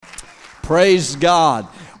Praise God.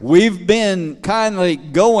 We've been kindly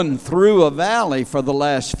going through a valley for the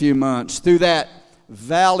last few months, through that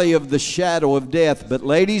valley of the shadow of death. But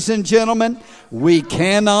ladies and gentlemen, we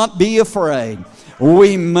cannot be afraid.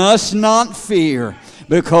 We must not fear,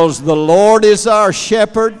 because the Lord is our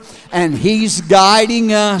shepherd, and He's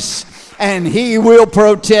guiding us, and He will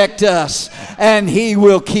protect us, and He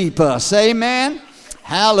will keep us. Amen?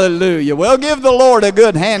 Hallelujah. Well, give the Lord a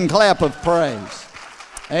good hand clap of praise.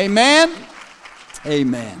 Amen?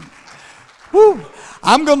 Amen. Whew.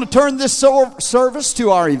 I'm going to turn this service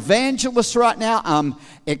to our evangelist right now. I'm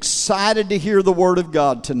excited to hear the Word of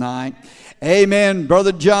God tonight. Amen.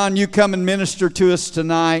 Brother John, you come and minister to us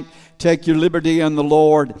tonight. Take your liberty in the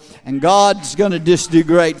Lord. And God's going to just do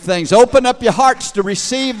great things. Open up your hearts to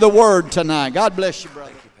receive the Word tonight. God bless you,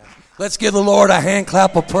 brother. Let's give the Lord a hand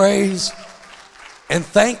clap of praise and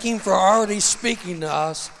thank Him for already speaking to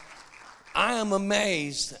us. I am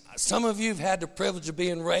amazed. Some of you have had the privilege of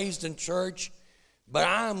being raised in church, but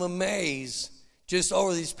I am amazed. Just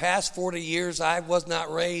over these past 40 years, I was not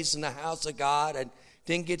raised in the house of God. I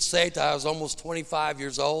didn't get saved until I was almost 25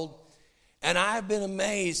 years old. And I've been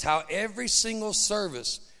amazed how every single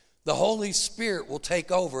service, the Holy Spirit will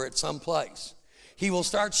take over at some place. He will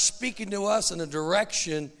start speaking to us in a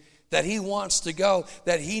direction that He wants to go,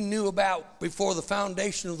 that He knew about before the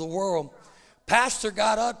foundation of the world. Pastor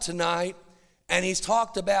got up tonight, and he's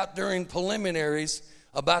talked about during preliminaries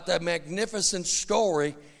about that magnificent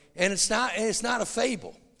story, and it's not a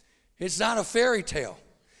fable. It's not a fairy tale.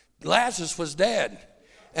 Lazarus was dead,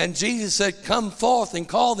 and Jesus said, "Come forth," and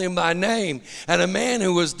called him by name. And a man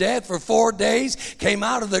who was dead for 4 days came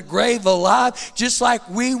out of the grave alive, just like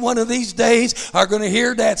we one of these days are going to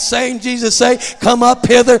hear that same Jesus say, "Come up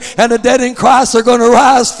hither," and the dead in Christ are going to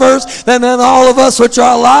rise first, and then all of us which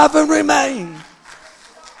are alive and remain.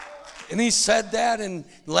 And he said that, and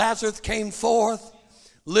Lazarus came forth.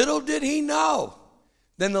 Little did he know,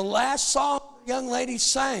 then the last song the young lady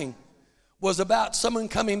sang was about someone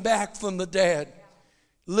coming back from the dead.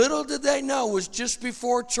 Little did they know, it was just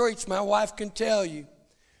before church, my wife can tell you,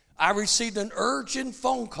 I received an urgent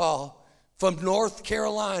phone call from North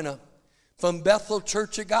Carolina, from Bethel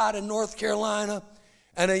Church of God in North Carolina,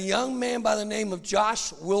 and a young man by the name of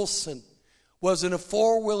Josh Wilson was in a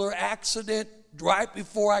four-wheeler accident right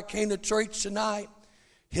before I came to church tonight.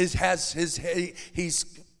 He's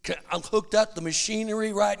hooked up the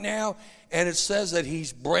machinery right now, and it says that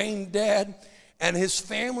he's brain dead. And his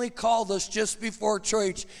family called us just before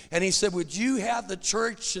church, and he said, "Would you have the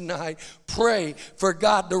church tonight pray for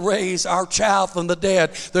God to raise our child from the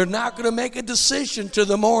dead?" They're not going to make a decision till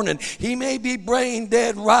the morning. He may be brain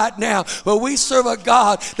dead right now, but we serve a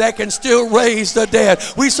God that can still raise the dead.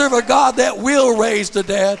 We serve a God that will raise the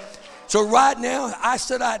dead. So right now, I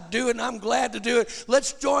said I'd do it, and I'm glad to do it.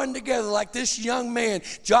 Let's join together like this young man,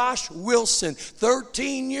 Josh Wilson,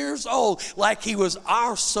 13 years old, like he was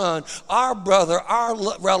our son, our brother, our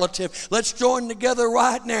relative. Let's join together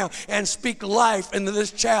right now and speak life into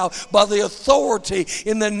this child by the authority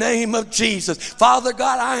in the name of Jesus. Father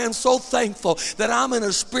God, I am so thankful that I'm in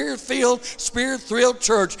a spirit-filled, spirit-thrilled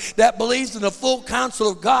church that believes in the full counsel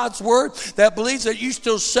of God's word, that believes that you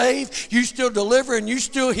still save, you still deliver, and you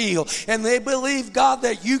still heal. And they believe, God,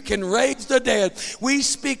 that you can raise the dead. We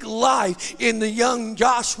speak life in the young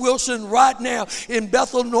Josh Wilson right now in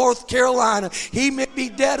Bethel, North Carolina. He may be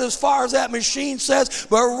dead as far as that machine says,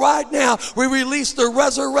 but right now we release the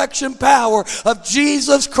resurrection power of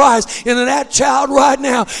Jesus Christ into that child right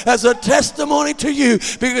now as a testimony to you,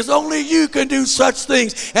 because only you can do such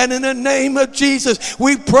things. And in the name of Jesus,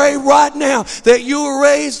 we pray right now that you will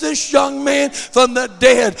raise this young man from the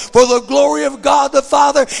dead for the glory of God the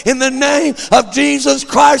Father, in the name of Jesus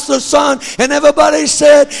Christ the Son. And everybody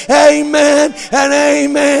said amen and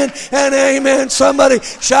amen and amen. Somebody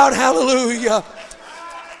shout hallelujah.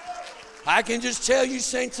 I can just tell you,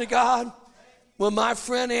 saints of God, when my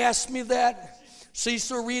friend asked me that,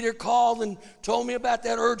 Cecil Reader called and told me about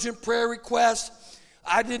that urgent prayer request,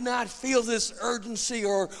 I did not feel this urgency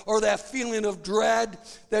or that feeling of dread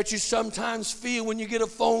that you sometimes feel when you get a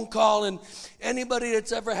phone call. And anybody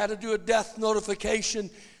that's ever had to do a death notification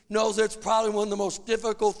knows it's probably one of the most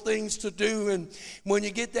difficult things to do. And when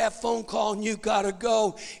you get that phone call and you got to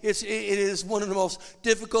go, it is one of the most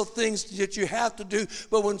difficult things that you have to do.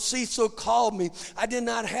 But when Cecil called me, I did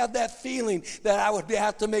not have that feeling that I would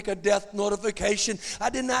have to make a death notification. I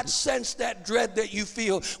did not sense that dread that you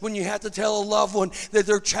feel when you have to tell a loved one that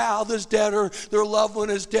their child is dead or their loved one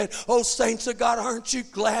is dead. Oh, saints of God, aren't you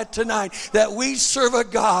glad tonight that we serve a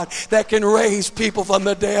God that can raise people from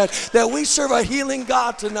the dead, that we serve a healing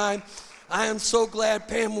God tonight? I am so glad,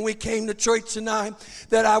 Pam, when we came to church tonight,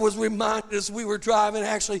 that I was reminded as we were driving.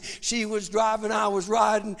 Actually, she was driving, I was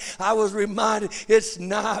riding. I was reminded it's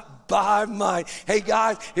not by might. Hey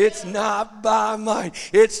guys, it's not by might.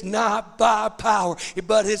 It's not by power,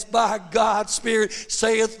 but it's by God's Spirit,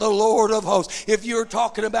 saith the Lord of hosts. If you're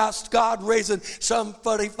talking about God raising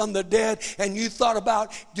somebody from the dead and you thought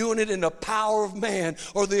about doing it in the power of man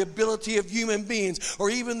or the ability of human beings or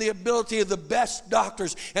even the ability of the best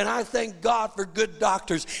doctors, and I thank God for good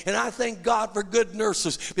doctors and I thank God for good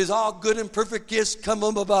nurses, because all good and perfect gifts come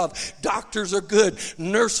from above. Doctors are good.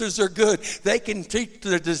 Nurses are good. They can treat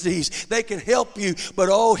the disease. They can help you, but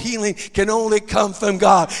all healing can only come from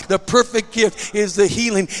God. The perfect gift is the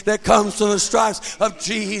healing that comes from the stripes of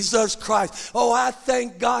Jesus Christ. Oh, I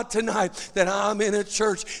thank God tonight that I'm in a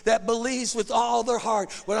church that believes with all their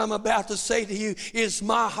heart. What I'm about to say to you is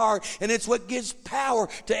my heart, and it's what gives power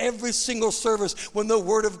to every single service when the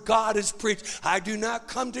Word of God is preached. I do not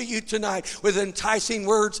come to you tonight with enticing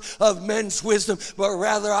words of men's wisdom, but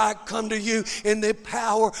rather I come to you in the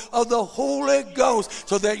power of the Holy Ghost,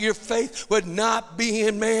 so that your faith would not be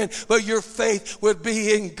in man, but your faith would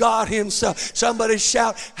be in God Himself. Somebody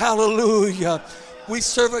shout hallelujah. We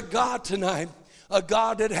serve a God tonight, a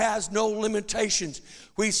God that has no limitations.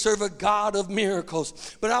 We serve a God of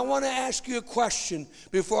miracles. But I want to ask you a question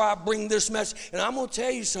before I bring this message. And I'm going to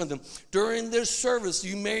tell you something. During this service,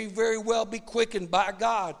 you may very well be quickened by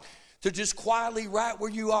God to just quietly right where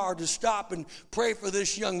you are to stop and pray for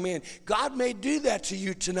this young man. God may do that to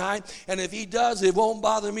you tonight, and if He does, it won't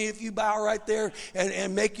bother me if you bow right there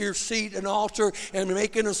and make your seat an altar and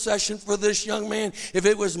make intercession for this young man. If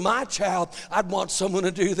it was my child, I'd want someone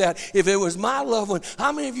to do that. If it was my loved one,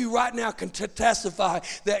 how many of you right now can testify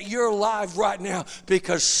that you're alive right now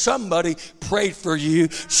because somebody prayed for you,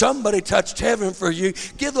 somebody touched heaven for you?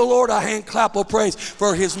 Give the Lord a hand clap of praise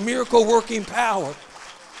for His miracle working power.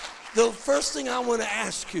 The first thing I want to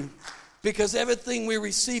ask you, because everything we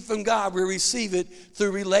receive from God, we receive it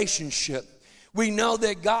through relationship. We know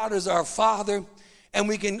that God is our Father, and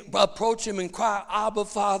we can approach Him and cry, Abba,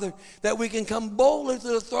 Father, that we can come boldly to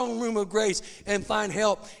the throne room of grace and find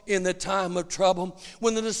help in the time of trouble.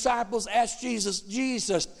 When the disciples asked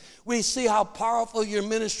Jesus, we see how powerful your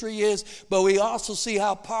ministry is, but we also see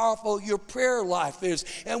how powerful your prayer life is.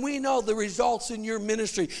 And we know the results in your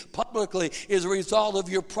ministry publicly is a result of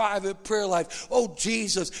your private prayer life. Oh,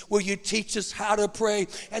 Jesus, will you teach us how to pray?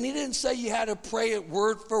 And He didn't say you had to pray it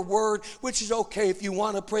word for word, which is okay if you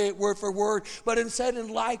want to pray it word for word, but instead in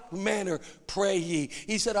like manner pray ye.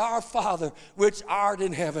 He said, Our Father, which art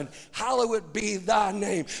in heaven, hallowed be thy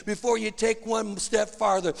name. Before you take one step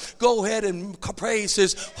farther, go ahead and praise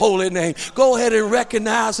His holy name. Go ahead and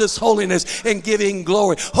recognize His holiness and give Him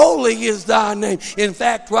glory. Holy is thy name. In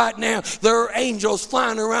fact, right now, there are angels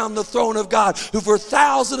flying around the throne of God who for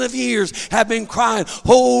thousands of years have been crying,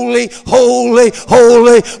 holy, holy,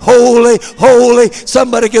 holy, holy, holy.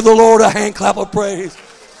 Somebody give the Lord a hand clap of praise.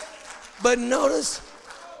 But notice,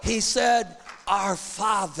 He said, Our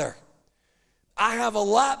Father. I have a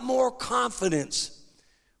lot more confidence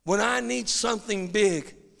when I need something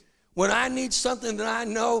big, when I need something that I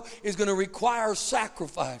know is going to require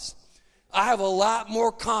sacrifice. I have a lot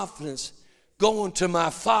more confidence going to my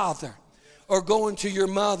father or going to your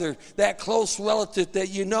mother, that close relative that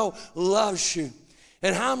you know loves you.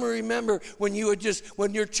 And how many remember when your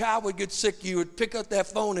child would get sick, you would pick up that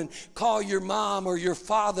phone and call your mom or your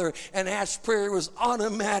father and ask prayer? It was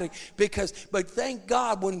automatic but thank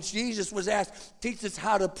God when Jesus was asked, teach us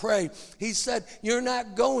how to pray. He said, you're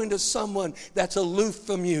not going to someone that's aloof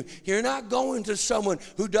from you. You're not going to someone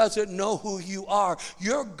who doesn't know who you are.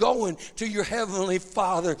 You're going to your heavenly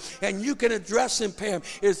Father, and you can address Him, Pam,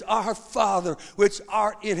 is our Father which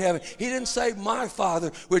art in heaven. He didn't say my Father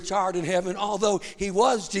which art in heaven, although He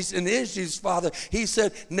was Jesus and is Jesus' Father. He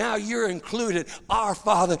said, now you're included. Our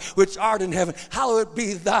Father, which art in heaven, hallowed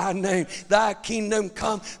be thy name. Thy kingdom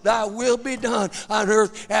come, thy will be done on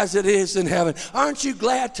earth as it is in heaven. Aren't you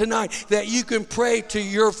glad tonight that you can pray to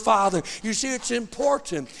your Father? You see, it's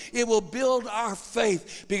important. It will build our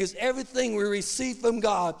faith, because everything we receive from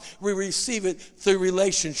God, we receive it through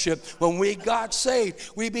relationship. When we got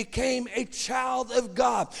saved, we became a child of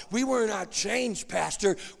God. We were not changed,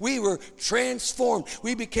 Pastor. We were transformed. born.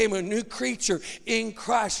 We became a new creature in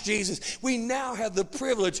Christ Jesus. We now have the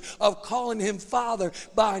privilege of calling him Father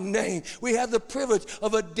by name. We have the privilege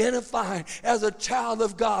of identifying as a child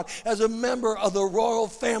of God, as a member of the royal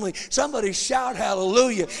family. Somebody shout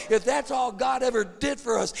hallelujah. If that's all God ever did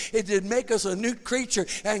for us, it did make us a new creature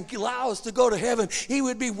and allow us to go to heaven, he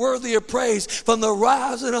would be worthy of praise from the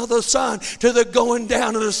rising of the sun to the going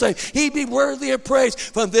down of the same. He'd be worthy of praise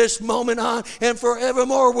from this moment on and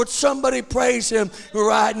forevermore. Would somebody praise him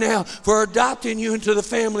right now for adopting you into the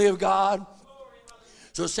family of God?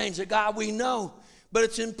 So saints of God, we know, but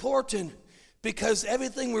it's important because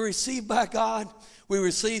everything we receive by God, we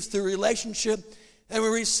receive through relationship and we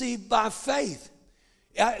receive by faith.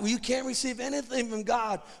 You can't receive anything from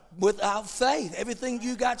God without faith. Everything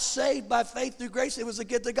you got saved by faith through grace, it was a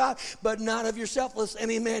gift of God, but not of yourself, lest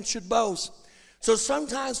any man should boast. So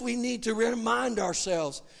sometimes we need to remind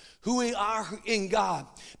ourselves who we are in God,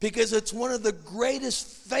 because it's one of the greatest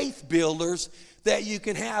faith builders that you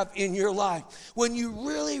can have in your life. When you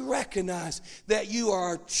really recognize that you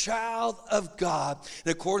are a child of God,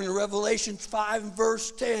 and according to Revelation 5 and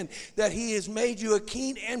verse 10, that he has made you a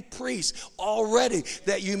king and priest already,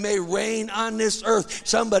 that you may reign on this earth.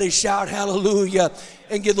 Somebody shout hallelujah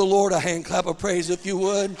and give the Lord a hand clap of praise if you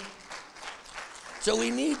would. So we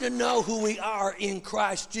need to know who we are in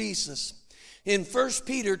Christ Jesus. In 1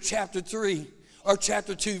 Peter chapter 3 or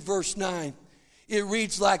chapter 2 verse 9, it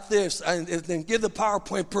reads like this, and then give the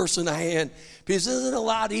PowerPoint person a hand, because isn't it a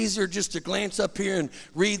lot easier just to glance up here and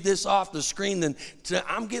read this off the screen than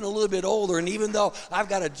I'm getting a little bit older, and even though I've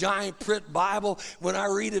got a giant print Bible, when I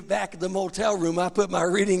read it back at the motel room, I put my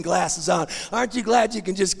reading glasses on. Aren't you glad you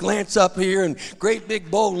can just glance up here and great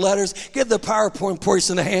big bold letters? Give the PowerPoint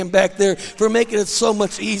person a hand back there for making it so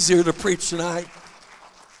much easier to preach tonight.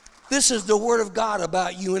 This is the Word of God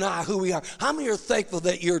about you and I, who we are. How many are thankful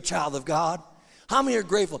that you're a child of God? How many are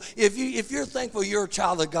grateful? If you're thankful you're a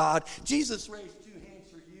child of God, Jesus raised 2 hands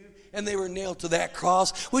for you, and they were nailed to that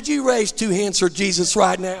cross. Would you raise 2 hands for Jesus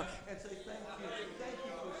right now and say, thank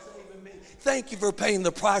you for saving me. Thank you for paying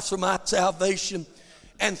the price for my salvation.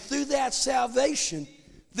 And through that salvation,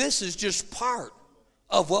 this is just part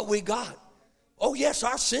of what we got. Oh yes,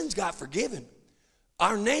 our sins got forgiven.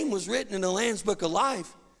 Our name was written in the Lamb's Book of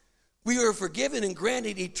Life. We were forgiven and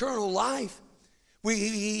granted eternal life.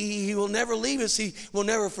 He will never leave us. He will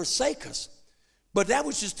never forsake us. But that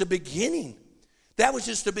was just the beginning. That was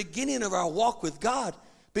just the beginning of our walk with God.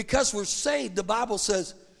 Because we're saved, the Bible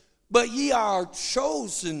says, but ye are a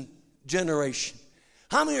chosen generation.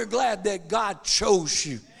 How many are glad that God chose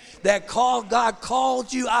you? That God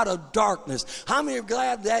called you out of darkness. How many are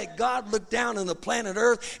glad that God looked down on the planet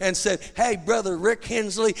Earth and said, hey, brother Rick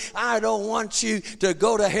Hensley, I don't want you to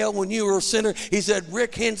go to hell when you were a sinner. He said,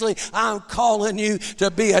 Rick Hensley, I'm calling you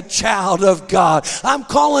to be a child of God. I'm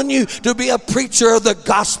calling you to be a preacher of the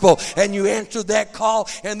gospel. And you answered that call,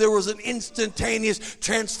 and there was an instantaneous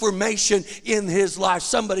transformation in his life.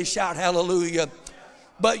 Somebody shout hallelujah.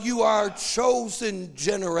 But you are a chosen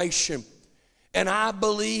generation. And I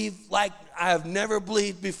believe, like I have never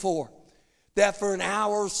believed before, that for an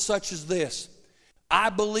hour such as this, I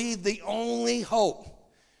believe the only hope.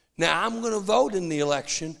 Now, I'm going to vote in the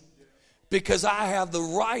election because I have the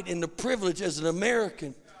right and the privilege as an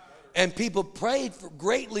American. And people prayed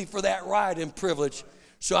greatly for that right and privilege.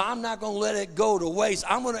 So I'm not going to let it go to waste.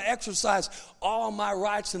 I'm going to exercise all my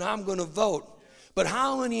rights and I'm going to vote. But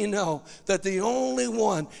how many of you know that the only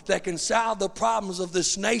one that can solve the problems of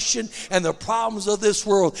this nation and the problems of this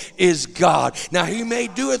world is God? Now, he may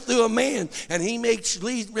do it through a man, and he may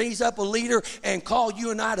raise up a leader and call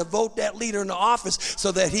you and I to vote that leader into office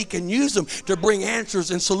so that he can use them to bring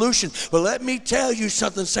answers and solutions. But let me tell you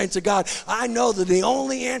something, saints of God. I know that the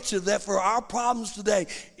only answer that for our problems today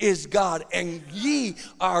is God. And ye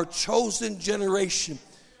are a chosen generation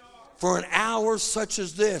for an hour such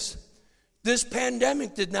as this. This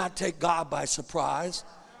pandemic did not take God by surprise.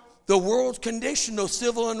 The world's condition, the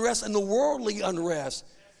civil unrest and the worldly unrest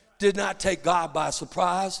did not take God by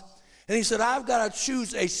surprise. And he said, I've got to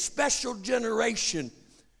choose a special generation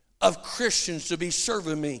of Christians to be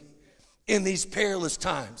serving me in these perilous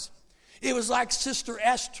times. It was like Sister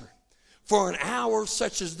Esther for an hour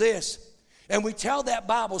such as this. And we tell that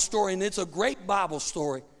Bible story, and it's a great Bible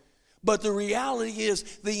story. But the reality is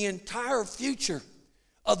the entire future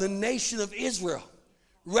of the nation of Israel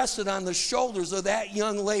rested on the shoulders of that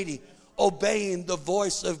young lady obeying the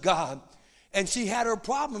voice of God. And she had her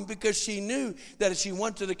problem because she knew that if she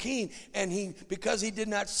went to the king and because he did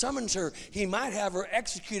not summon her, he might have her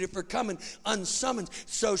executed for coming unsummoned.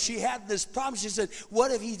 So she had this problem. She said,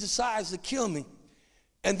 what if he decides to kill me?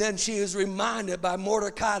 And then she was reminded by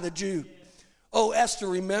Mordecai the Jew Oh, Esther,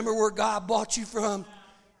 remember where God brought you from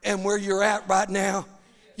and where you're at right now?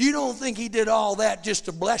 You don't think he did all that just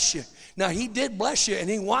to bless you. Now, he did bless you, and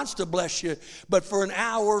he wants to bless you, but for an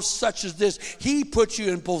hour such as this, he put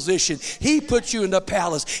you in position. He put you in the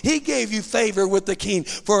palace. He gave you favor with the king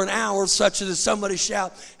for an hour such as this. Somebody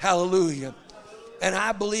shout, hallelujah. And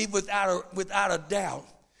I believe without a doubt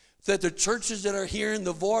that the churches that are hearing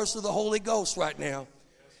the voice of the Holy Ghost right now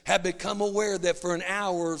have become aware that for an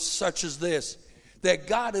hour such as this, that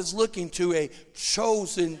God is looking to a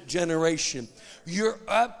chosen generation. You're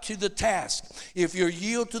up to the task. If you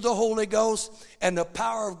yield to the Holy Ghost and the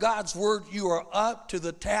power of God's word, you are up to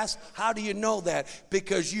the task. How do you know that?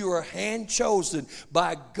 Because you are hand chosen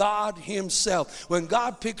by God himself. When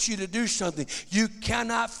God picks you to do something, you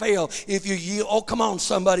cannot fail if you yield. Oh, come on,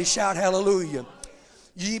 somebody shout hallelujah.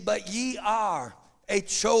 But ye are a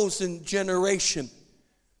chosen generation.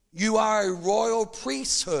 You are a royal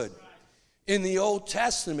priesthood. In the Old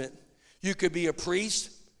Testament, you could be a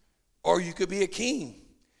priest or you could be a king,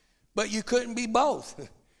 but you couldn't be both.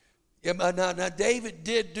 Now, David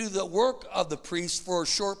did do the work of the priest for a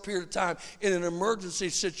short period of time in an emergency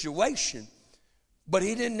situation, but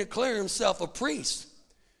he didn't declare himself a priest.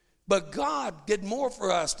 But God did more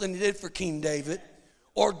for us than he did for King David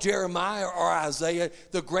or Jeremiah or Isaiah,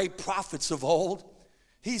 the great prophets of old.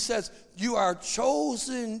 He says, you are a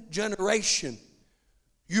chosen generation.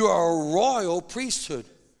 You are a royal priesthood.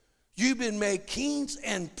 You've been made kings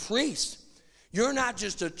and priests. You're not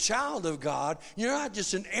just a child of God. You're not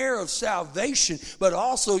just an heir of salvation, but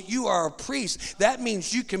also you are a priest. That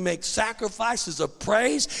means you can make sacrifices of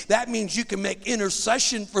praise. That means you can make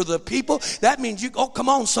intercession for the people. That means you, oh, come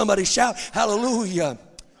on, somebody shout hallelujah.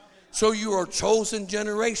 So you are a chosen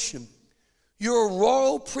generation. You're a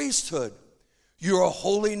royal priesthood. You're a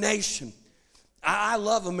holy nation. I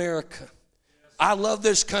love America. I love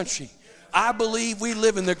this country. I believe we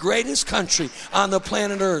live in the greatest country on the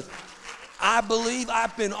planet Earth. I believe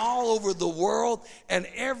I've been all over the world, and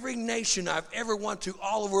every nation I've ever went to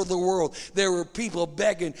all over the world, there were people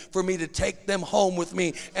begging for me to take them home with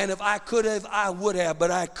me. And if I could have, I would have, but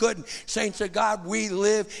I couldn't. Saints of God, we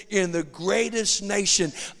live in the greatest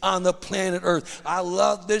nation on the planet Earth. I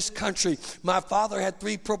love this country. My father had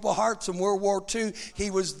 3 Purple Hearts in World War II. He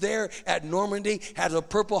was there at Normandy, had a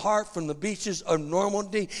Purple Heart from the beaches of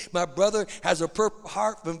Normandy. My brother has a Purple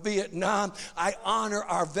Heart from Vietnam. I honor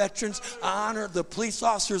our veterans. I honor the police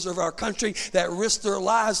officers of our country that risk their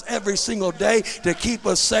lives every single day to keep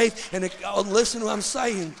us safe. And listen to what I'm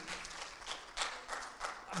saying.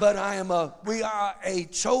 But we are a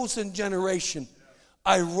chosen generation,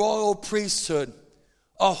 a royal priesthood,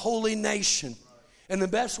 a holy nation. And the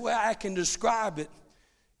best way I can describe it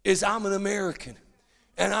is I'm an American.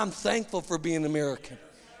 And I'm thankful for being American.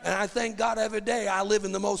 And I thank God every day I live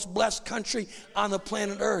in the most blessed country on the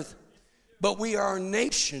planet Earth. But we are a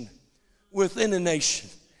nation within a nation.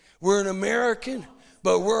 We're an American,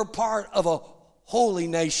 but we're a part of a holy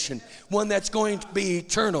nation, one that's going to be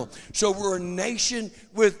eternal. So we're a nation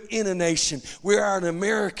within a nation. We are an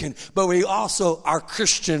American, but we also are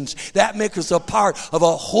Christians. That makes us a part of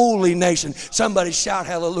a holy nation. Somebody shout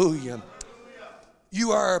hallelujah.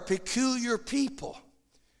 You are a peculiar people.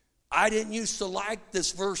 I didn't used to like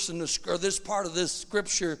this verse in this part of this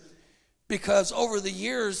scripture, because over the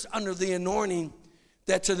years under the anointing,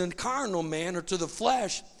 that to the carnal man or to the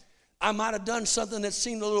flesh, I might have done something that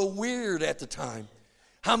seemed a little weird at the time.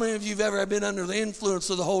 How many of you have ever been under the influence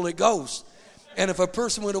of the Holy Ghost? And if a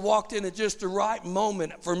person would have walked in at just the right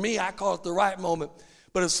moment, for me, I call it the right moment.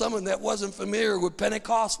 But if someone that wasn't familiar with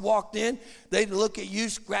Pentecost walked in, they'd look at you,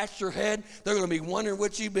 scratch their head. They're going to be wondering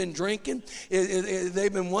what you've been drinking.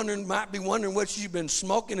 They've been wondering, might be wondering what you've been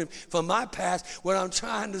smoking. And from my past, what I'm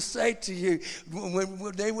trying to say to you,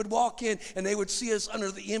 when they would walk in and they would see us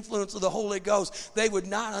under the influence of the Holy Ghost, they would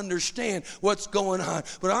not understand what's going on.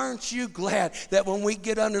 But aren't you glad that when we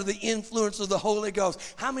get under the influence of the Holy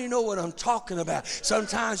Ghost, how many know what I'm talking about?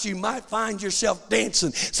 Sometimes you might find yourself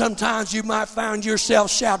dancing. Sometimes you might find yourself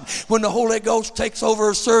shouting. When the Holy Ghost takes over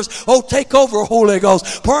a service, oh, take over, Holy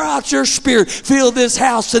Ghost. Pour out your spirit. Fill this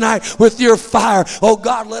house tonight with your fire. Oh,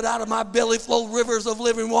 God, let out of my belly flow rivers of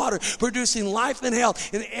living water, producing life and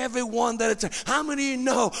health in everyone that it's. How many of you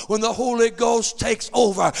know when the Holy Ghost takes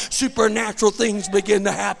over, supernatural things begin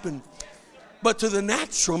to happen? But to the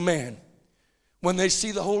natural man, when they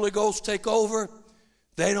see the Holy Ghost take over,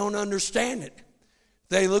 they don't understand it.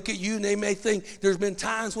 They look at you and they may think, there's been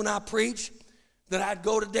times when I preach that I'd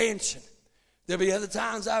go to dancing. There'd be other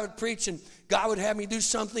times I would preach and God would have me do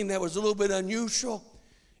something that was a little bit unusual.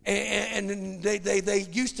 And they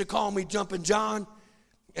used to call me Jumping John.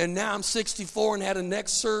 And now I'm 64 and had a neck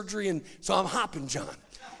surgery, and so I'm Hoppin' John.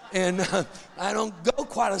 And I don't go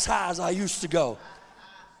quite as high as I used to go.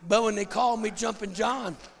 But when they call me Jumpin'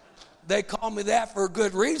 John, they call me that for a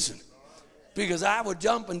good reason. Because I would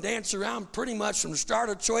jump and dance around pretty much from the start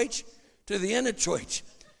of church to the end of church.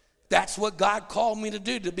 That's what God called me to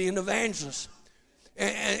do, to be an evangelist.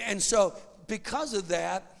 And so because of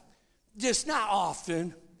that, just not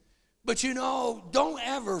often, but don't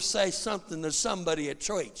ever say something to somebody at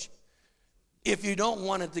church if you don't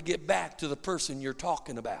want it to get back to the person you're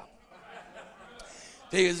talking about.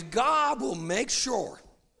 Because God will make sure,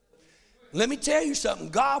 let me tell you something,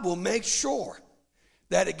 God will make sure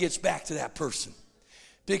that it gets back to that person.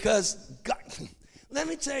 Because God, let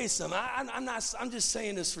me tell you something, I'm just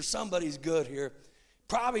saying this for somebody's good here.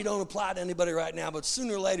 Probably don't apply to anybody right now, but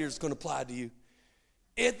sooner or later it's going to apply to you.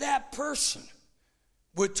 If that person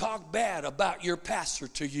would talk bad about your pastor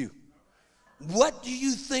to you, what do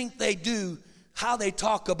you think they do, how they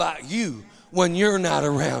talk about you when you're not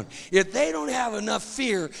around? If they don't have enough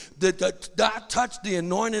fear to not touch the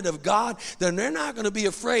anointed of God, then they're not going to be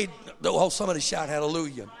afraid. Oh, somebody shout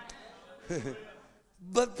hallelujah.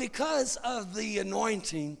 But because of the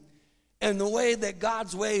anointing and the way that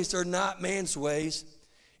God's ways are not man's ways,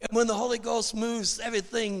 and when the Holy Ghost moves,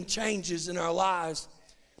 everything changes in our lives.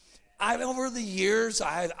 Over the years,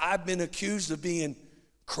 I've been accused of being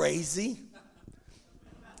crazy.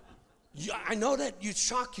 I know that you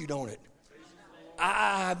shock you, don't it?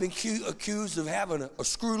 I've been accused of having a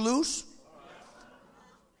screw loose.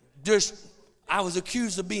 I was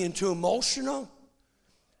accused of being too emotional.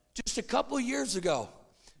 Just a couple of years ago,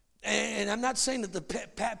 and I'm not saying that to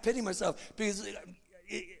pity myself, because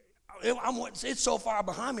it's so far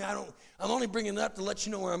behind me. I'm only bringing it up to let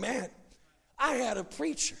you know where I'm at. I had a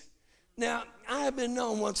preacher. Now, I have been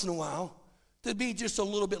known once in a while to be just a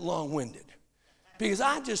little bit long-winded, because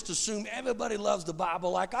I just assume everybody loves the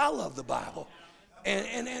Bible like I love the Bible.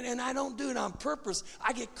 And I don't do it on purpose.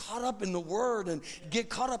 I get caught up in the word and get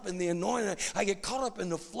caught up in the anointing. I get caught up in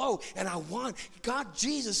the flow. And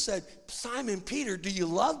Jesus said, Simon Peter, do you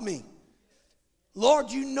love me?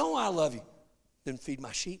 Lord, you know I love you. Then feed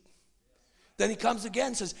my sheep. Then he comes again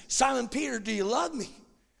and says, Simon Peter, do you love me?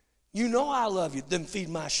 You know I love you. Then feed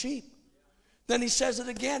my sheep. Then he says it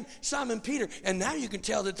again, Simon Peter. And now you can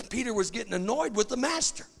tell that Peter was getting annoyed with the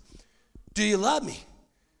master. Do you love me?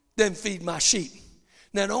 Then feed my sheep.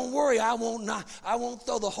 Now, don't worry, I won't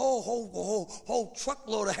throw the whole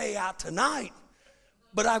truckload of hay out tonight.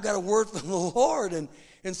 But I've got a word from the Lord, and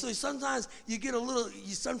so sometimes you can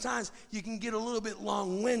get a little bit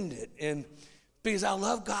long-winded, and because I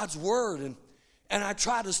love God's word, and I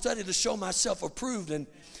try to study to show myself approved, and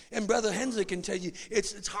Brother Hensley can tell you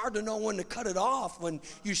it's hard to know when to cut it off when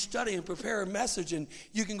you study and prepare a message, and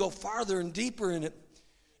you can go farther and deeper in it.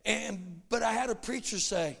 But I had a preacher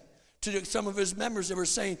say to some of his members that were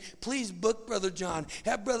saying, please book Brother John.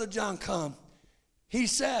 Have Brother John come. He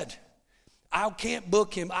said, I can't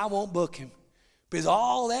book him. I won't book him. Because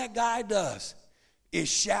all that guy does is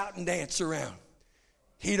shout and dance around.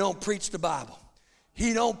 He don't preach the Bible.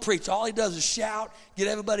 He don't preach. All he does is shout, get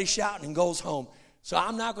everybody shouting, and goes home. So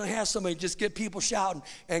I'm not going to have somebody just get people shouting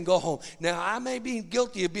and go home. Now, I may be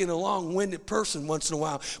guilty of being a long-winded person once in a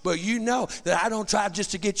while, but you know that I don't try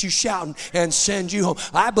just to get you shouting and send you home.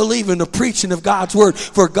 I believe in the preaching of God's word,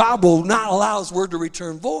 for God will not allow his word to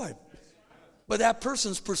return void. But that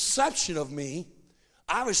person's perception of me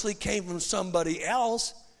obviously came from somebody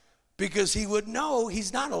else, because he would know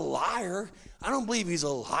he's not a liar. I don't believe he's a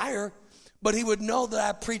liar, but he would know that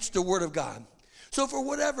I preached the word of God. So for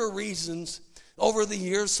whatever reasons, over the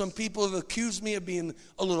years, some people have accused me of being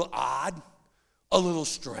a little odd, a little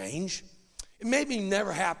strange. It maybe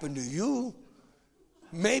never happened to you.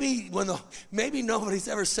 Maybe nobody's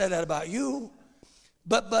ever said that about you.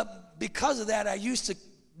 But because of that, I used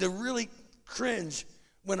to really cringe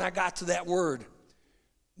when I got to that word.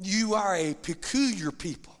 You are a peculiar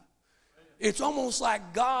people. It's almost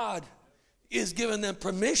like God is giving them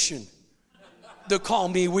permission to call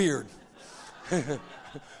me weird.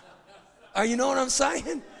 You know what I'm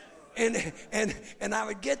saying? And I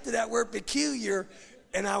would get to that word peculiar,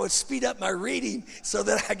 and I would speed up my reading so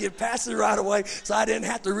that I could pass it right away, so I didn't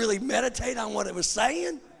have to really meditate on what it was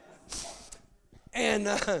saying. And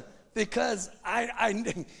because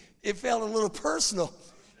it felt a little personal.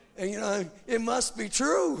 And, it must be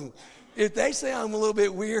true. If they say I'm a little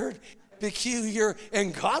bit weird, peculiar,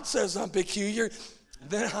 and God says I'm peculiar,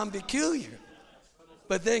 then I'm peculiar.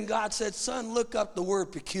 But then God said, son, look up the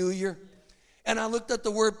word peculiar. And I looked up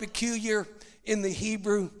the word peculiar in the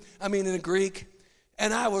in the Greek,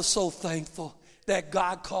 and I was so thankful that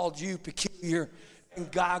God called you peculiar And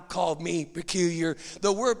God called me peculiar.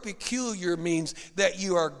 The word peculiar means that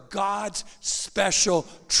you are God's special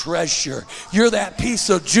treasure. You're that piece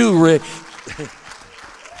of jewelry.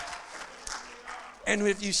 And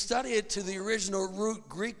if you study it to the original root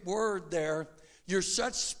Greek word there, you're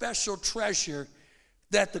such special treasure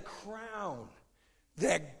that the crown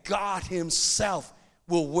that God himself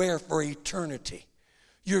will wear for eternity.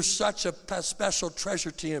 You're such a special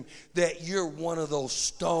treasure to him that you're one of those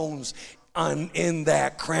stones in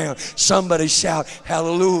that crown. Somebody shout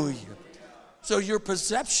hallelujah. So your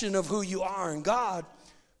perception of who you are in God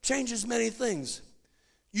changes many things.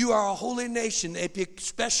 You are a holy nation, a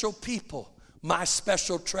special people, my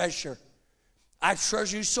special treasure. I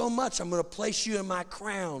treasure you so much, I'm going to place you in my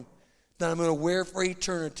crown that I'm going to wear for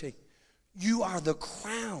eternity. You are the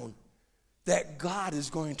crown that God is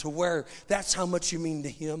going to wear. That's how much you mean to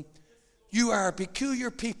him. You are a peculiar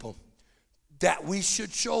people that we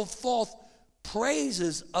should show forth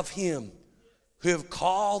praises of him who have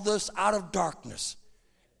called us out of darkness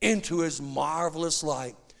into his marvelous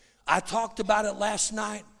light. I talked about it last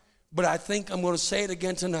night, but I think I'm going to say it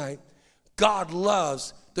again tonight. God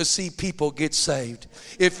loves to see people get saved.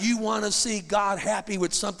 If you want to see God happy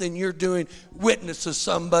with something you're doing, witness to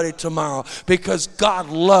somebody tomorrow, because God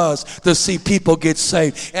loves to see people get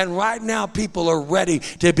saved. And right now people are ready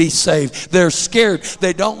to be saved. They're scared.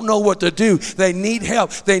 They don't know what to do. They need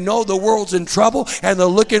help. They know the world's in trouble and they're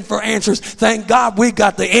looking for answers. Thank God we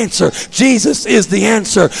got the answer. Jesus is the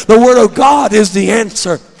answer. The Word of God is the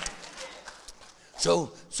answer. So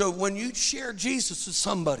when you share Jesus with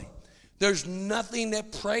somebody, there's nothing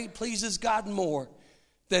that pleases God more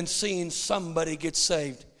than seeing somebody get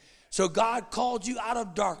saved. So God called you out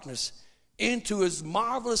of darkness into his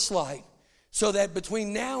marvelous light so that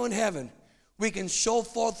between now and heaven, we can show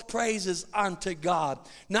forth praises unto God.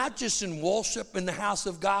 Not just in worship in the house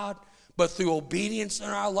of God, but through obedience in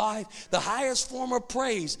our life. The highest form of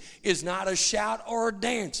praise is not a shout or a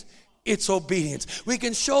dance. It's obedience. We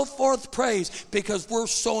can show forth praise because we're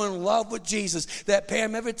so in love with Jesus that,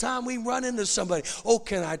 Pam, every time we run into somebody, oh,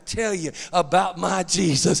 can I tell you about my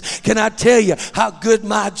Jesus? Can I tell you how good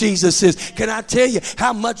my Jesus is? Can I tell you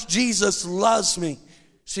how much Jesus loves me?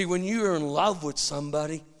 See, when you're in love with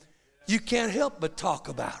somebody, you can't help but talk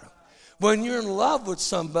about them. When you're in love with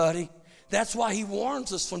somebody, that's why he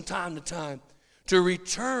warns us from time to time to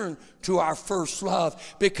return to our first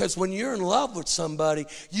love. Because when you're in love with somebody,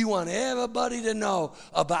 you want everybody to know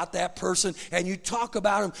about that person, and you talk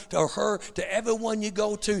about him to her, to everyone you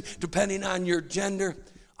go to, depending on your gender.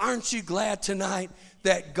 Aren't you glad tonight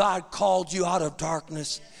that God called you out of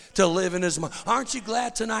darkness to live in his mind? Aren't you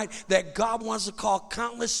glad tonight that God wants to call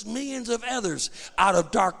countless millions of others out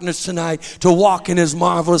of darkness tonight to walk in his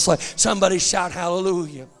marvelous light? Somebody shout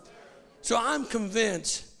hallelujah. So I'm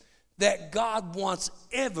convinced that God wants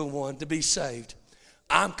everyone to be saved.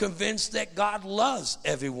 I'm convinced that God loves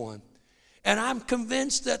everyone. And I'm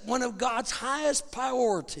convinced that one of God's highest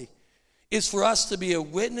priority is for us to be a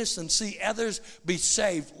witness and see others be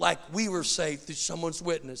saved like we were saved through someone's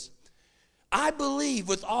witness. I believe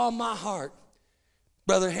with all my heart,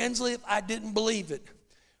 Brother Hensley, if I didn't believe it,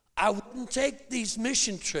 I wouldn't take these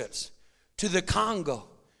mission trips to the Congo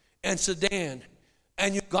and Sudan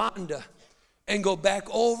and Uganda and go back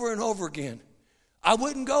over and over again. I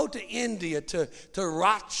wouldn't go to India, to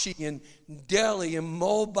Ranchi and Delhi and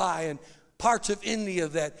Mumbai and parts of India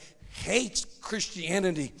that hates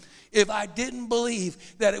Christianity if I didn't believe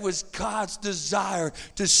that it was God's desire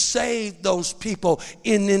to save those people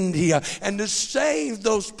in India and to save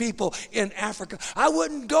those people in Africa. I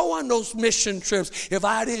wouldn't go on those mission trips if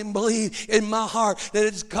I didn't believe in my heart that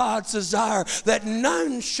it's God's desire that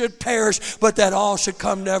none should perish, but that all should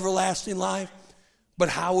come to everlasting life. But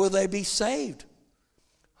how will they be saved?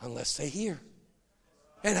 Unless they hear.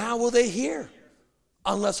 And how will they hear?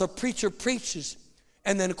 Unless a preacher preaches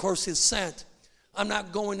and then, of course, is sent. I'm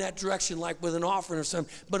not going that direction like with an offering or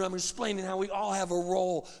something, but I'm explaining how we all have a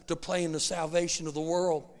role to play in the salvation of the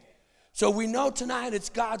world. So we know tonight it's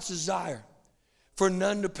God's desire for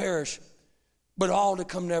none to perish, but all to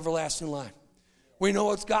come to everlasting life. We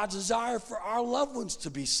know it's God's desire for our loved ones to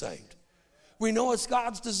be saved. We know it's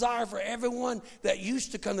God's desire for everyone that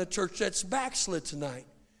used to come to church that's backslid tonight,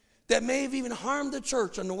 that may have even harmed the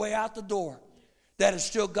church on the way out the door. That is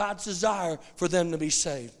still God's desire for them to be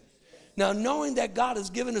saved. Now, knowing that God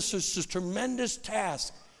has given us this tremendous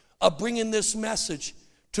task of bringing this message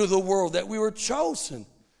to the world, that we were chosen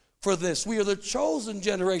for this. We are the chosen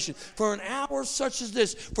generation for an hour such as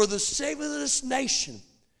this, for the sake of this nation.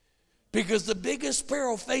 Because the biggest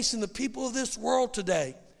peril facing the people of this world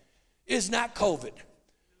today is not COVID.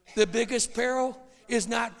 The biggest peril is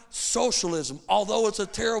not socialism, although it's a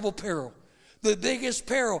terrible peril. The biggest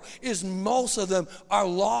peril is most of them are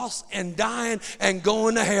lost and dying and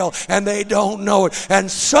going to hell, and they don't know it.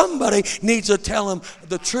 And somebody needs to tell them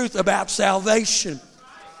the truth about salvation.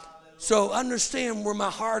 So understand where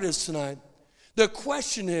my heart is tonight. The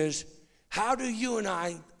question is, how do you and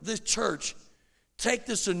I, the church, take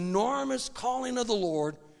this enormous calling of the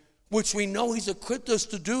Lord, which we know he's equipped us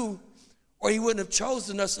to do, or he wouldn't have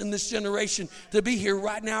chosen us in this generation to be here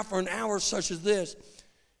right now for an hour such as this.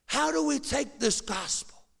 How do we take this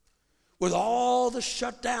gospel with all the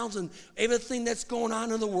shutdowns and everything that's going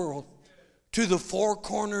on in the world to the four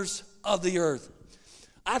corners of the earth?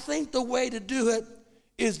 I think the way to do it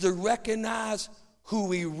is to recognize who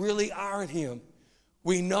we really are in him.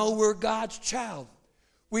 We know we're God's child.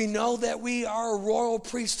 We know that we are a royal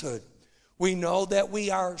priesthood. We know that we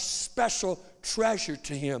are special treasure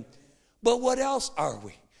to him. But what else are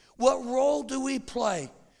we? What role do we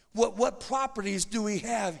play? What properties do we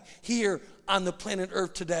have here on the planet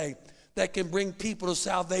Earth today that can bring people to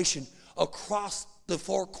salvation across the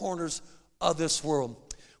four corners of this world?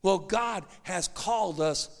 Well, God has called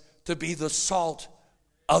us to be the salt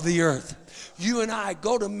of the earth. You and I,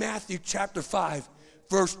 go to Matthew chapter 5,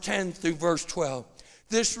 verse 10 through verse 12.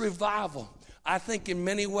 This revival, I think in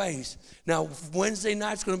many ways. Now, Wednesday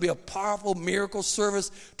night's going to be a powerful miracle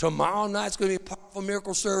service. Tomorrow night's going to be a powerful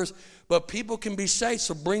miracle service. But people can be saved,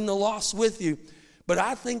 so bring the lost with you. But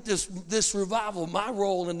I think this revival, my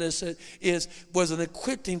role in this was an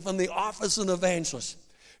equipping from the office of an evangelist.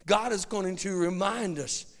 God is going to remind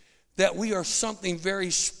us that we are something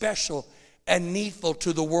very special and needful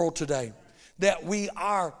to the world today. That we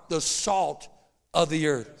are the salt of the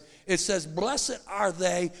earth. It says, blessed are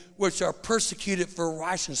they which are persecuted for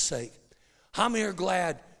righteousness' sake. How many are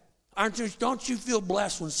glad? Don't you feel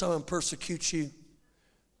blessed when someone persecutes you?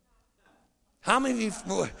 How many of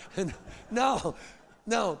you? No.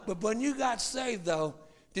 But when you got saved, though,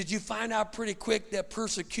 did you find out pretty quick that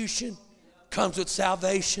persecution comes with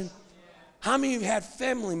salvation? How many of you had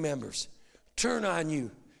family members turn on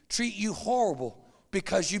you, treat you horrible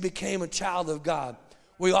because you became a child of God?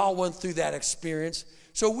 We all went through that experience.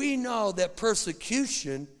 So we know that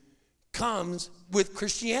persecution comes with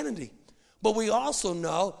Christianity. But we also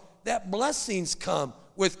know that blessings come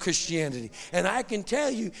with Christianity. And I can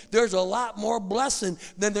tell you, there's a lot more blessing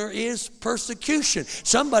than there is persecution.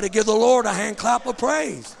 Somebody give the Lord a hand clap of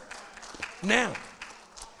praise. Now,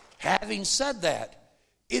 having said that,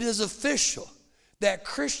 it is official that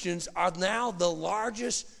Christians are now the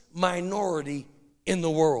largest minority in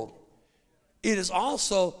the world. It is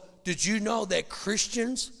also, did you know that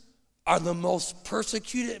Christians are the most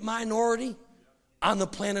persecuted minority on the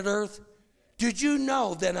planet Earth? Did you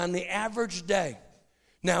know that on the average day,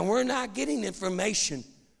 now we're not getting information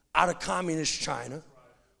out of communist China.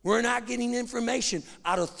 We're not getting information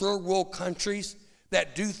out of third world countries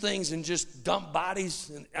that do things and just dump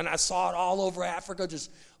bodies. And I saw it all over Africa,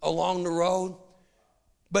 just along the road.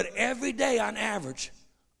 But every day on average,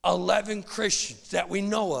 11 Christians that we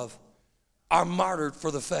know of are martyred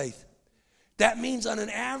for the faith. That means on an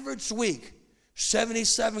average week,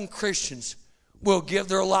 77 Christians will give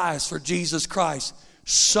their lives for Jesus Christ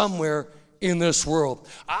somewhere in this world.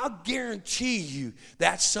 I'll guarantee you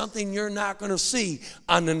that's something you're not going to see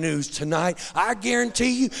on the news tonight. I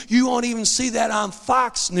guarantee you won't even see that on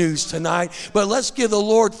Fox News tonight. But let's give the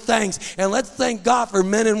Lord thanks, and let's thank God for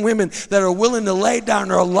men and women that are willing to lay down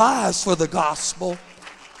their lives for the gospel.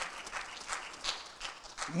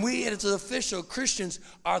 We, as official Christians,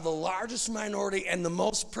 are the largest minority and the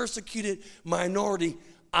most persecuted minority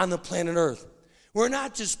on the planet Earth. We're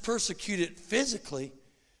not just persecuted physically,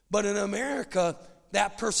 but in America,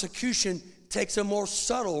 that persecution takes a more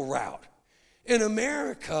subtle route. In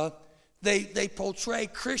America, they portray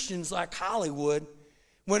Christians like Hollywood.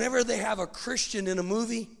 Whenever they have a Christian in a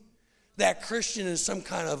movie, that Christian is some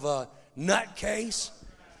kind of a nutcase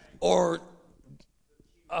or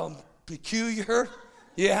peculiar.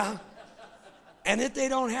 Yeah. And if they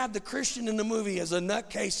don't have the Christian in the movie as a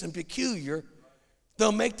nutcase and peculiar,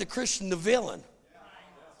 they'll make the Christian the villain.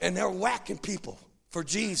 And they're whacking people for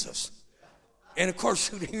Jesus. And of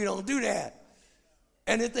course, you don't do that.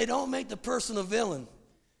 And if they don't make the person a villain,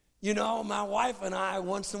 you know, my wife and I,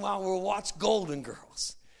 once in a while, will watch Golden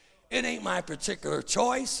Girls. It ain't my particular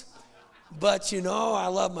choice, but, you know, I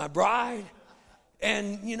love my bride.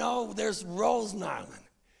 And, you know, there's Rose Nyland.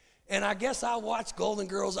 And I guess I watch Golden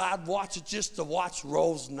Girls. I'd watch it just to watch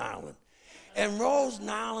Rose Nyland. And Rose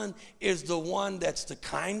Nyland is the one that's the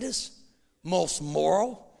kindest, most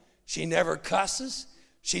moral. She never cusses.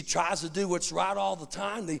 She tries to do what's right all the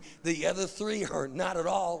time. The other three are not at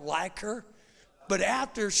all like her. But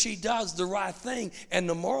after she does the right thing and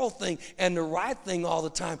the moral thing and the right thing all the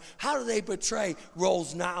time, how do they portray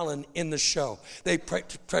Rose Nylund in the show? They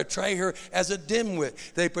portray her as a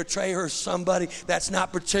dimwit. They portray her as somebody that's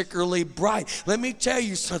not particularly bright. Let me tell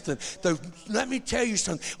you something.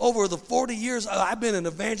 Over the 40 years I've been an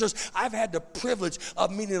evangelist, I've had the privilege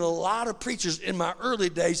of meeting a lot of preachers in my early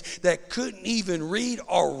days that couldn't even read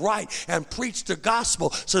or write and preached the gospel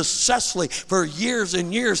successfully for years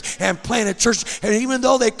and years and planted churches. And even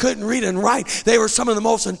though they couldn't read and write, they were some of the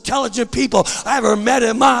most intelligent people I ever met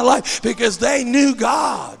in my life because they knew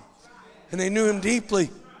God and they knew Him deeply.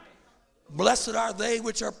 Blessed are they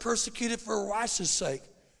which are persecuted for righteousness' sake.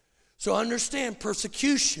 So understand,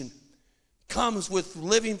 persecution comes with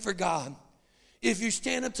living for God. If you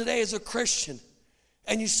stand up today as a Christian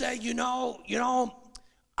and you say, you know,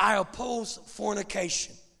 I oppose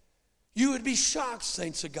fornication, you would be shocked,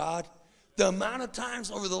 saints of God, the amount of times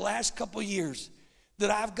over the last couple of years that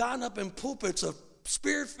I've gotten up in pulpits of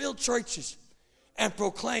spirit-filled churches and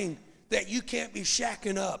proclaimed that you can't be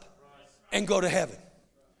shacking up and go to heaven.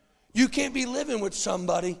 You can't be living with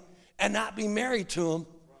somebody and not be married to them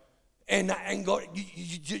and go.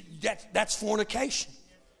 That's fornication.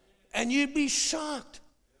 And you'd be shocked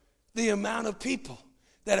the amount of people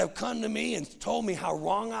that have come to me and told me how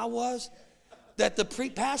wrong I was. That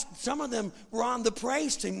some of them were on the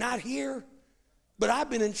praise team, not here. But I've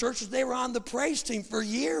been in churches, they were on the praise team for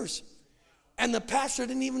years. And the pastor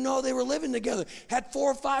didn't even know they were living together. Had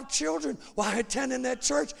 4 or 5 children while attending that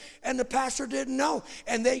church. And the pastor didn't know.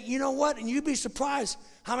 And you know what? And you'd be surprised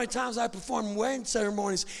how many times I performed wedding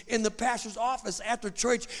ceremonies in the pastor's office after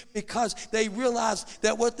church because they realized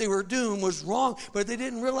that what they were doing was wrong. But they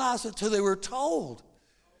didn't realize it until they were told.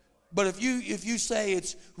 But if you say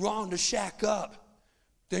it's wrong to shack up,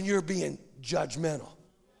 then you're being judgmental.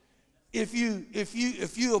 If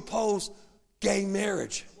you oppose gay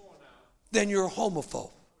marriage, then you're a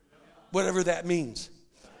homophobe, whatever that means.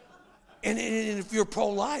 And if you're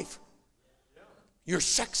pro-life, you're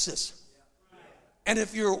sexist. And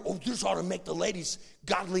if this ought to make the ladies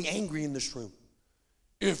godly angry in this room.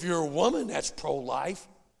 If you're a woman that's pro-life,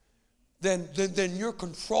 then you're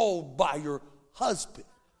controlled by your husband.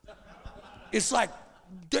 It's like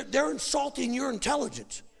they're insulting your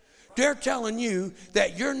intelligence. They're telling you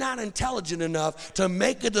that you're not intelligent enough to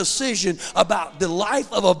make a decision about the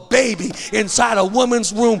life of a baby inside a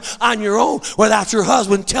woman's womb on your own without your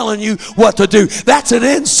husband telling you what to do. That's an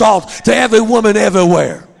insult to every woman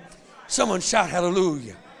everywhere. Someone shout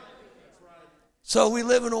hallelujah. So we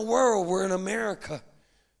live in a world where in America,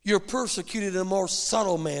 you're persecuted in a more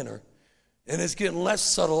subtle manner. And it's getting less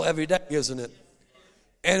subtle every day, isn't it?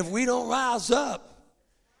 And if we don't rise up,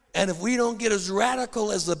 and if we don't get as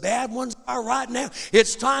radical as the bad ones are right now,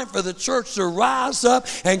 it's time for the church to rise up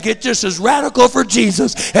and get just as radical for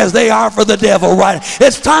Jesus as they are for the devil, right?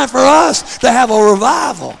 It's time for us to have a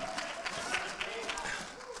revival.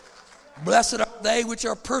 Blessed are they which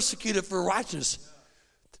are persecuted for righteousness'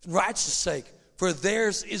 sake, for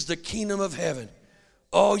theirs is the kingdom of heaven.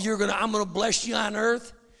 Oh, I'm going to bless you on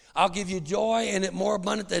earth. I'll give you joy and it more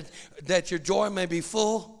abundant that your joy may be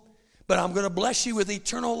full. But I'm going to bless you with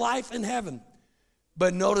eternal life in heaven.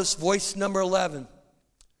 But notice voice number 11.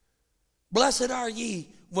 Blessed are ye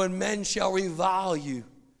when men shall revile you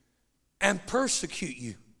and persecute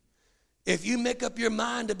you. If you make up your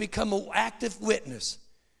mind to become an active witness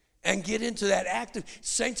and get into that active,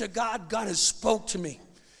 saints of God, God has spoke to me.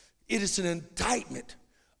 It is an indictment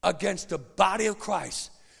against the body of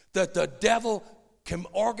Christ that the devil can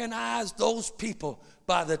organize those people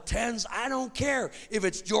by the tens. I don't care if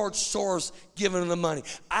it's George Soros giving them the money.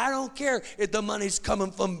 I don't care if the money's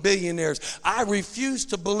coming from billionaires. I refuse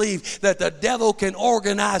to believe that the devil can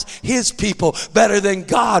organize his people better than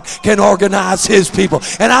God can organize his people.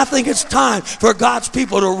 And I think it's time for God's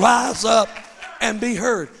people to rise up and be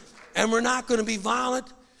heard. And we're not going to be violent.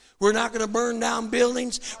 We're not going to burn down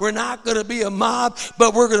buildings. We're not going to be a mob,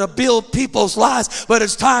 but we're going to build people's lives. But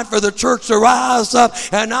it's time for the church to rise up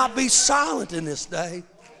and not be silent in this day.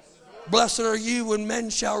 Blessed are you when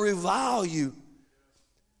men shall revile you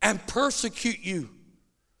and persecute you.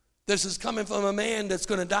 This is coming from a man that's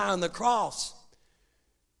going to die on the cross.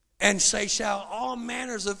 And say, shall all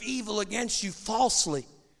manners of evil against you falsely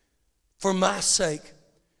for my sake.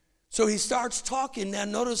 So he starts talking. Now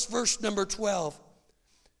notice verse number 12.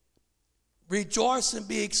 Rejoice and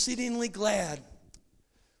be exceedingly glad,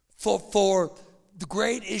 for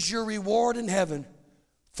great is your reward in heaven.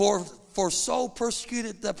 For so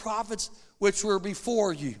persecuted the prophets which were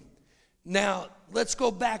before you. Now, let's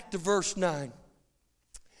go back to verse 9.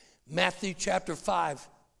 Matthew chapter 5.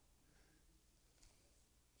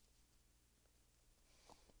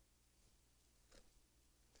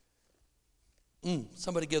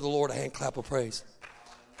 Somebody give the Lord a hand clap of praise.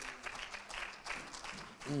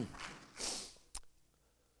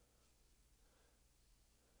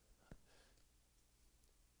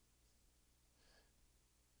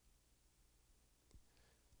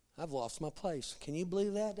 I've lost my place. Can you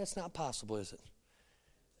believe that? That's not possible, is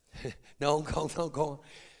it? No, go on.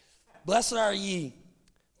 Blessed are ye,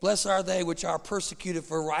 blessed are they which are persecuted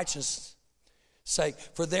for righteousness' sake,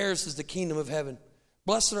 for theirs is the kingdom of heaven.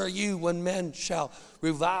 Blessed are you when men shall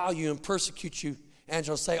revile you and persecute you, and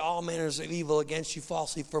shall say all manners of evil against you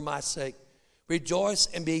falsely for my sake. Rejoice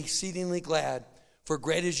and be exceedingly glad, for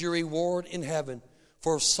great is your reward in heaven.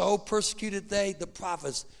 For so persecuted they the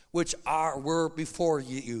prophets which were before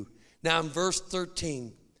you. Now in verse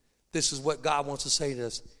 13, this is what God wants to say to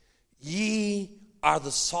us. Ye are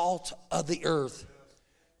the salt of the earth.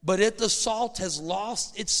 But if the salt has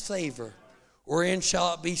lost its savor, wherein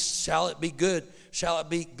shall it be good? Shall it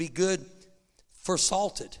be good for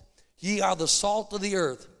salted? Ye are the salt of the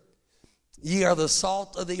earth. Ye are the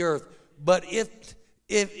salt of the earth. But if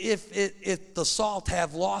the salt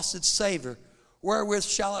have lost its savor, wherewith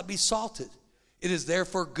shall it be salted? It is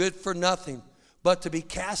therefore good for nothing, but to be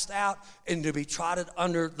cast out and to be trodden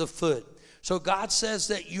under the foot. So God says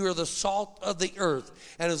that you are the salt of the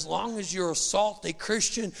earth. And as long as you're a salty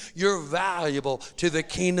Christian, you're valuable to the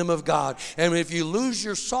kingdom of God. And if you lose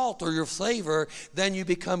your salt or your flavor, then you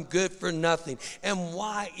become good for nothing. And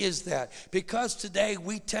why is that? Because today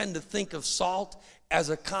we tend to think of salt as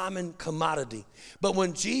a common commodity. But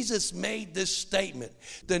when Jesus made this statement,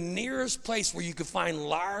 the nearest place where you could find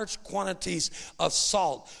large quantities of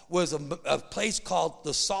salt was a place called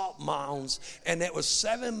the Salt Mounds, and it was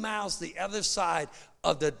 7 miles the other side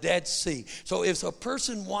of the Dead Sea. So if a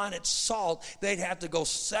person wanted salt, they'd have to go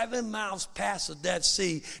 7 miles past the Dead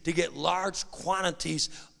Sea to get large quantities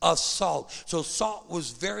of salt. So salt was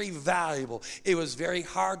very valuable. It was very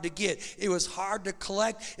hard to get. It was hard to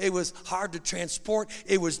collect. It was hard to transport.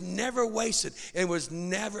 It was never wasted. It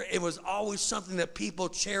was always something that people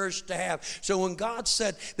cherished to have. So when God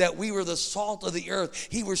said that we were the salt of the earth,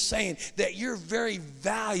 he was saying that you're very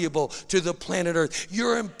valuable to the planet earth.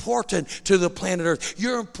 You're important to the planet earth.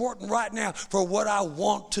 You're important right now for what I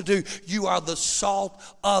want to do. You are the salt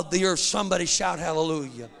of the earth. Somebody shout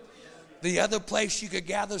hallelujah. The other place you could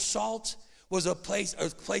gather salt was a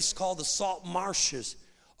place called the salt marshes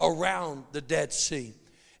around the Dead Sea.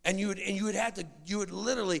 And you would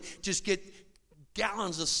literally just get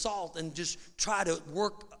gallons of salt and just try to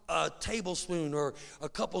work a tablespoon or a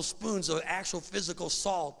couple spoons of actual physical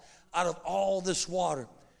salt out of all this water.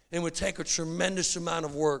 It would take a tremendous amount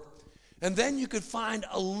of work. And then you could find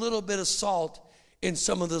a little bit of salt in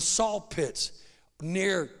some of the salt pits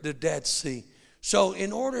near the Dead Sea. So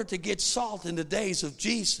in order to get salt in the days of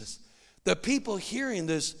Jesus, the people hearing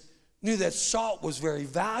this knew that salt was very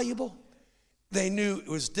valuable. They knew it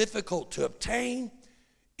was difficult to obtain.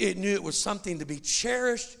 It knew it was something to be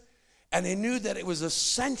cherished. And they knew that it was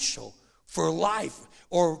essential for life,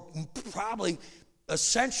 or probably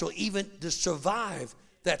essential even to survive,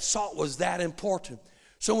 that salt was that important.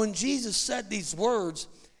 So when Jesus said these words,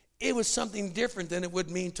 it was something different than it would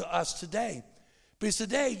mean to us today. Because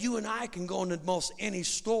today, you and I can go into most any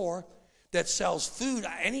store that sells food,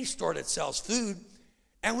 any store that sells food,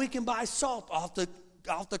 and we can buy salt off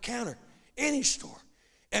the counter, any store.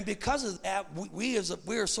 And because of that, we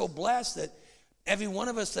are so blessed that every one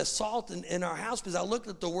of us has salt in our house. Because I looked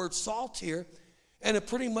at the word salt here, and it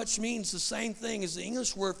pretty much means the same thing as the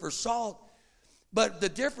English word for salt. But the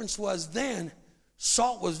difference was then,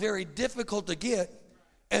 salt was very difficult to get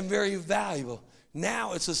and very valuable.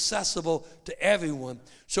 Now it's accessible to everyone.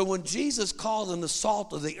 So when Jesus called them the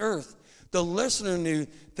salt of the earth, the listener knew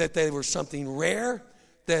that they were something rare,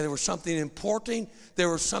 that they were something important, they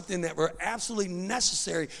were something that were absolutely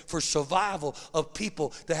necessary for survival of people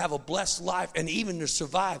to have a blessed life and even to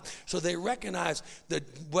survive. So they recognized that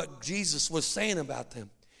what Jesus was saying about them.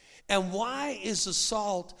 And why is the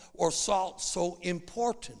salt or salt so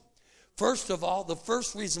important? First of all, the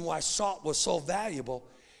first reason why salt was so valuable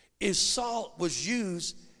is salt was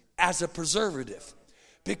used as a preservative.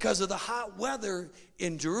 Because of the hot weather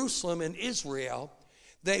in Jerusalem and Israel,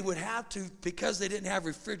 they would have to, because they didn't have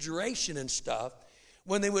refrigeration and stuff,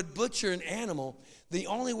 when they would butcher an animal, the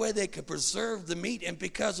only way they could preserve the meat, and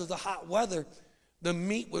because of the hot weather, the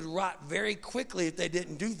meat would rot very quickly if they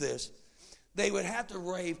didn't do this. They would have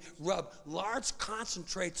to rub large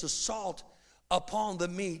concentrates of salt upon the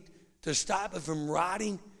meat to stop it from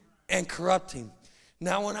rotting and corrupting.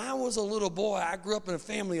 Now, when I was a little boy, I grew up in a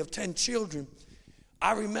family of 10 children.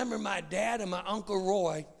 I remember my dad and my Uncle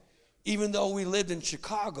Roy, even though we lived in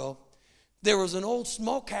Chicago, There was an old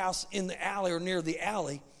smokehouse in the alley or near the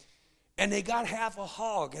alley, and they got half a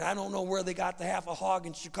hog. And I don't know where they got the half a hog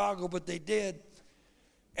in Chicago, but they did.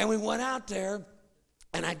 And we went out there,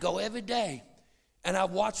 and I'd go every day, and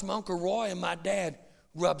I'd watch my Uncle Roy and my dad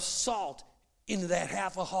rub salt into that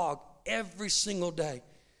half a hog every single day.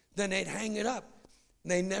 Then they'd hang it up.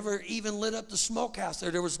 They never even lit up the smokehouse there.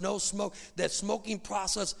 There was no smoke. That smoking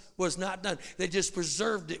process was not done. They just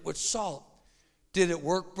preserved it with salt. Did it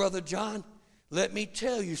work, Brother John? Let me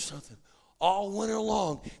tell you something. All winter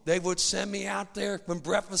long, they would send me out there when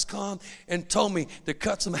breakfast come and told me to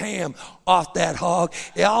cut some ham off that hog.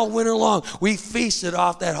 All winter long, we feasted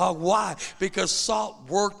off that hog. Why? Because salt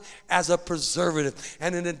worked as a preservative.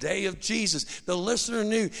 And in the day of Jesus, the listener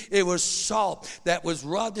knew it was salt that was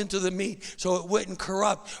rubbed into the meat so it wouldn't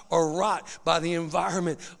corrupt or rot by the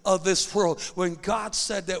environment of this world. When God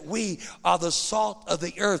said that we are the salt of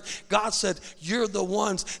the earth, God said, you're the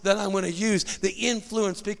ones that I'm going to use, the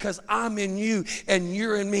influence, because I'm in you and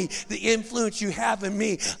you're in me. The influence you have in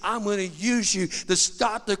me, I'm going to use you to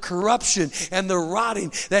stop the corruption and the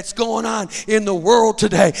rotting that's going on in the world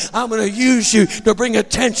today. I'm going to use you to bring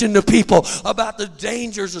attention to people about the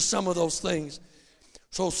dangers of some of those things.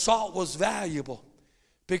 So salt was valuable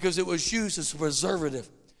because it was used as a preservative,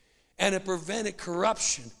 and it prevented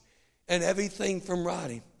corruption and everything from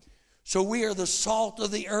rotting. So we are the salt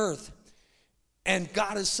of the earth, and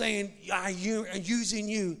God is saying, I'm using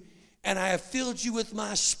you, and I have filled you with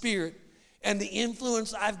my spirit and the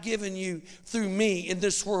influence I've given you through me in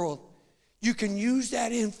this world. You can use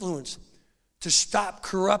that influence to stop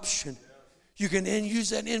corruption. You can then use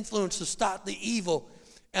that influence to stop the evil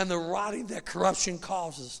and the rotting that corruption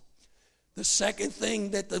causes. The second thing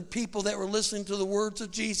that the people that were listening to the words of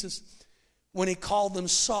Jesus, when he called them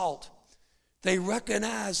salt, they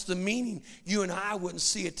recognized the meaning. You and I wouldn't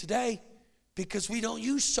see it today because we don't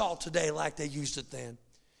use salt today like they used it then.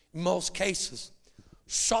 In most cases.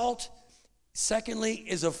 Salt, secondly,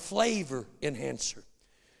 is a flavor enhancer.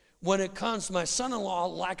 When it comes, my son-in-law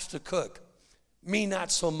likes to cook. Me,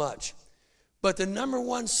 not so much. But the number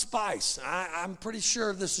one spice, I'm pretty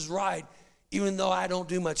sure this is right, even though I don't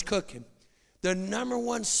do much cooking. The number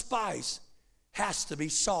one spice has to be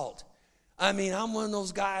salt. I mean, I'm one of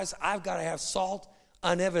those guys, I've got to have salt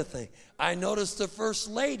on everything. I noticed the First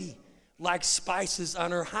Lady likes spices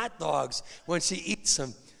on her hot dogs when she eats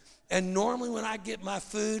them. And normally when I get my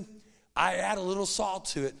food, I add a little salt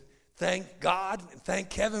to it. Thank God,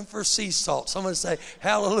 thank heaven for sea salt. Someone say,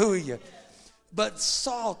 hallelujah. But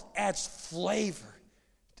salt adds flavor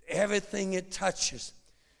to everything it touches.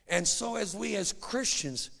 And so as we as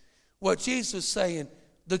Christians, what Jesus was saying,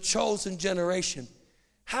 the chosen generation,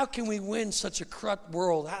 how can we win such a corrupt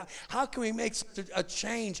world? How can we make such a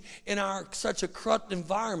change in such a corrupt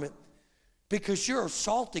environment? Because you're a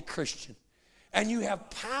salty Christian. And you have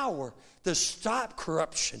power to stop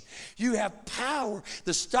corruption. You have power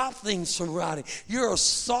to stop things from rotting. You're a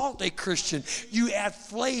salty Christian. You add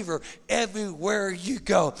flavor everywhere you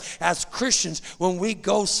go. As Christians, when we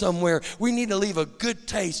go somewhere, we need to leave a good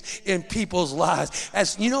taste in people's lives.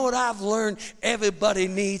 As you know what I've learned, everybody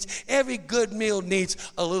needs, every good meal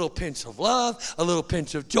needs a little pinch of love, a little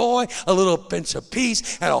pinch of joy, a little pinch of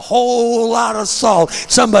peace, and a whole lot of salt.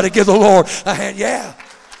 Somebody give the Lord a hand. Yeah.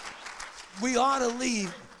 We ought to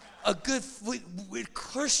leave a good, we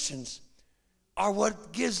Christians are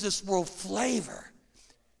what gives this world flavor.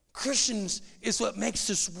 Christians is what makes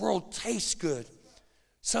this world taste good.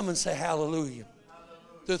 Someone say hallelujah.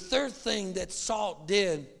 The third thing that salt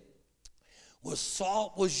did was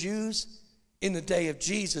salt was used in the day of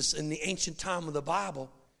Jesus in the ancient time of the Bible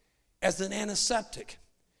as an antiseptic.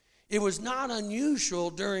 It was not unusual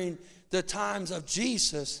during the times of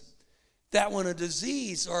Jesus that when a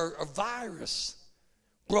disease or a virus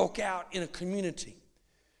broke out in a community,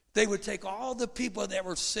 they would take all the people that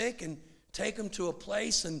were sick and take them to a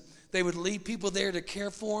place, and they would leave people there to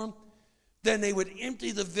care for them. Then they would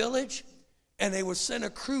empty the village, and they would send a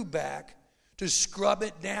crew back to scrub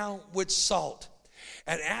it down with salt.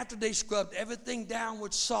 And after they scrubbed everything down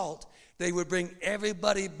with salt, they would bring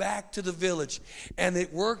everybody back to the village. And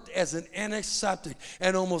it worked as an antiseptic.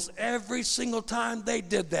 And almost every single time they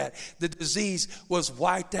did that, the disease was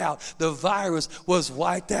wiped out. The virus was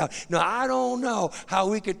wiped out. Now, I don't know how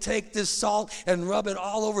we could take this salt and rub it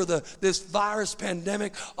all over this virus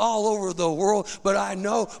pandemic, all over the world. But I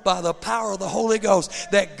know by the power of the Holy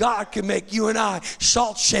Ghost that God can make you and I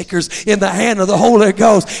salt shakers in the hand of the Holy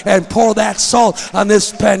Ghost and pour that salt on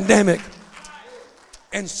this pandemic.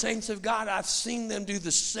 And saints of God, I've seen them do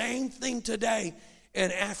the same thing today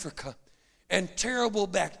in Africa. And terrible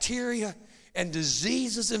bacteria and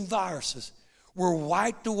diseases and viruses were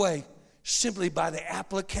wiped away simply by the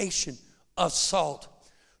application of salt.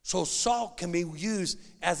 So salt can be used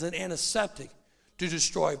as an antiseptic to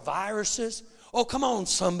destroy viruses. Oh, come on,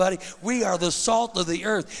 somebody. We are the salt of the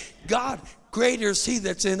earth. God, greater is he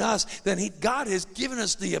that's in us than he. God has given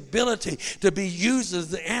us the ability to be used as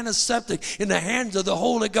the antiseptic in the hands of the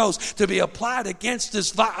Holy Ghost to be applied against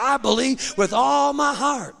this virus. I believe with all my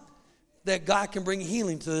heart that God can bring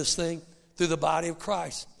healing to this thing through the body of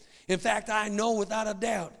Christ. In fact, I know without a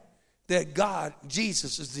doubt that God,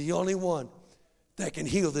 Jesus, is the only one that can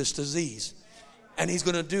heal this disease. And he's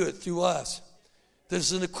going to do it through us.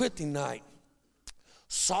 This is an equipping night.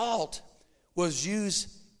 Salt was used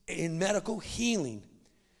in medical healing.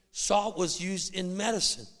 Salt was used in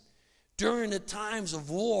medicine. During the times of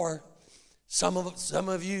war, some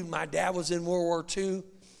of you, my dad was in World War II.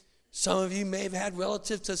 Some of you may have had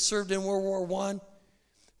relatives that served in World War I.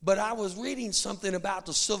 But I was reading something about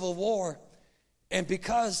the Civil War, and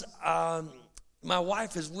because my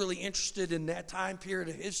wife is really interested in that time period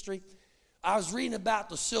of history, I was reading about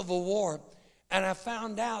the Civil War, and I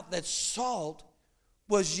found out that salt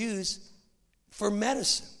was used for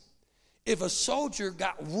medicine. If a soldier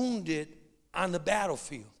got wounded on the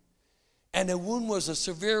battlefield, and the wound was a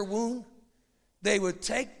severe wound, they would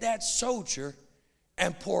take that soldier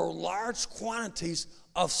and pour large quantities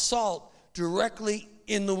of salt directly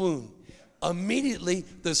in the wound. Immediately,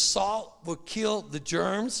 the salt would kill the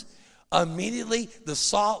germs. Immediately, the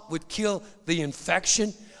salt would kill the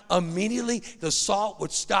infection. Immediately, the salt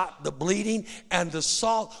would stop the bleeding, and the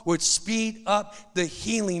salt would speed up the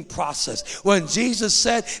healing process. When Jesus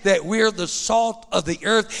said that we're the salt of the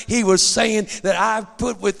earth, he was saying that I've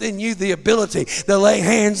put within you the ability to lay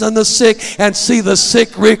hands on the sick and see the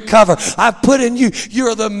sick recover. I've put in you,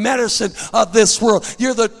 you're the medicine of this world.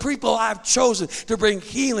 You're the people I've chosen to bring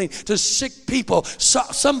healing to sick people.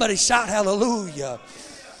 Somebody shout hallelujah.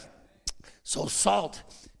 So salt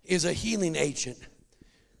is a healing agent.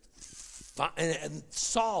 And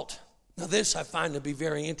salt, now this I find to be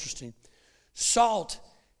very interesting. Salt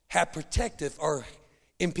have protective, or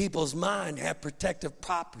in people's mind, have protective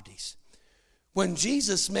properties. When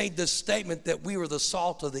Jesus made this statement that we were the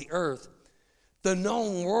salt of the earth, the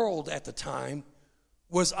known world at the time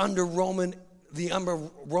was under Roman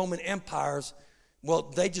empires. Well,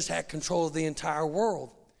 they just had control of the entire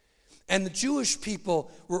world. And the Jewish people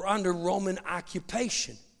were under Roman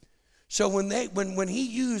occupation. So when he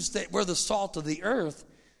used that we're the salt of the earth,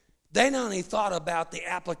 they not only thought about the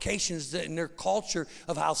applications in their culture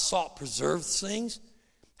of how salt preserves things,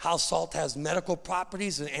 how salt has medical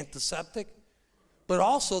properties and antiseptic, but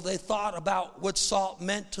also they thought about what salt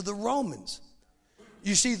meant to the Romans.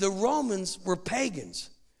 You see, the Romans were pagans,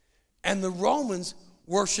 and the Romans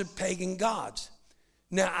worshiped pagan gods.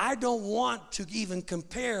 Now, I don't want to even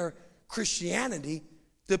compare Christianity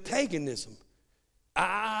to paganism.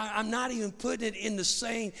 I'm not even putting it in the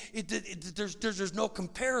same, there's no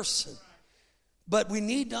comparison. But we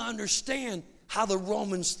need to understand how the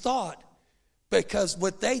Romans thought, because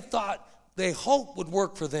what they thought they hoped would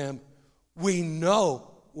work for them, we know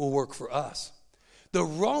will work for us. The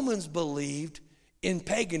Romans believed in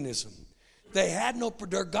paganism. They had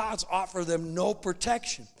their gods offer them no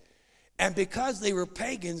protection. And because they were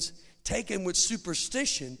pagans taken with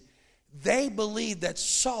superstition, they believed that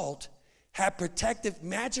salt had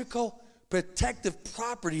magical protective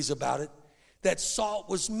properties about it, that salt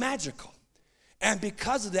was magical. And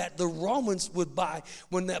because of that, the Romans would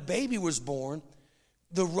when that baby was born,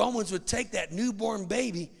 the Romans would take that newborn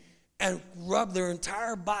baby and rub their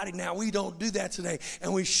entire body. Now, we don't do that today,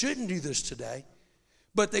 and we shouldn't do this today,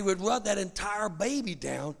 but they would rub that entire baby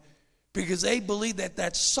down because they believed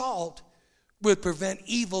that salt would prevent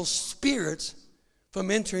evil spirits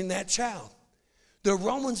from entering that child. The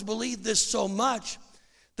Romans believed this so much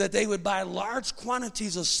that they would buy large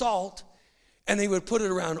quantities of salt and they would put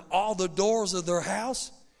it around all the doors of their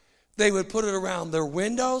house. They would put it around their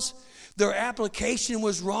windows. Their application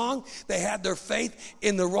was wrong. They had their faith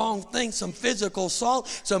in the wrong thing, some physical salt,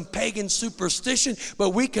 some pagan superstition.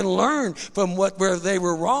 But we can learn from where they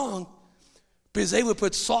were wrong, because they would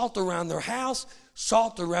put salt around their house,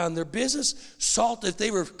 salt around their business, salt if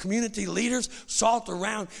they were community leaders, salt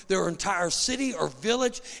around their entire city or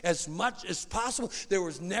village as much as possible. There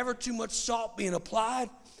was never too much salt being applied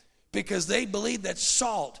because they believed that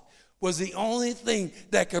salt was the only thing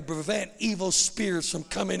that could prevent evil spirits from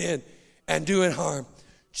coming in and doing harm.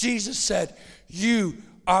 Jesus said, "You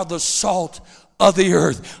are the salt of the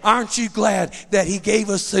earth. Aren't you glad that he gave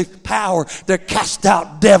us the power to cast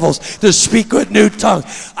out devils, to speak with new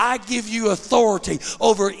tongues? I give you authority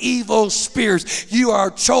over evil spirits. You are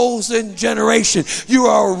a chosen generation. You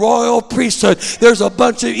are a royal priesthood. There's a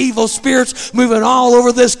bunch of evil spirits moving all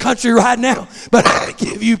over this country right now. But I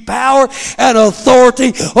give you power and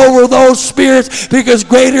authority over those spirits, because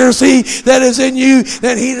greater is he that is in you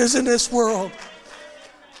than he that is in this world.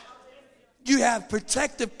 You have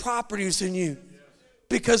protective properties in you.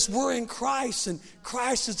 Because we're in Christ and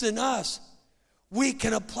Christ is in us. We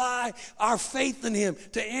can apply our faith in him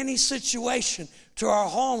to any situation, to our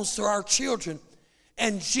homes, to our children.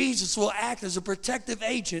 And Jesus will act as a protective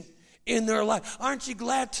agent in their life. Aren't you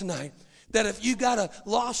glad tonight that if you got a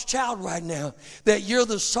lost child right now, that you're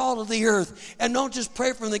the salt of the earth? And don't just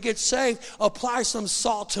pray for them to get saved. Apply some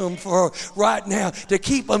salt to them for right now to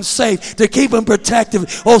keep them safe, to keep them protected.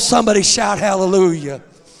 Oh, somebody shout hallelujah.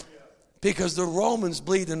 Because the Romans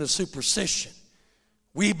believe in a superstition.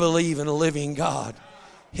 We believe in a living God.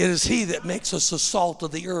 It is he that makes us the salt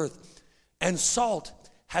of the earth. And salt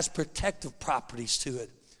has protective properties to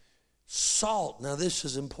it. Salt, now this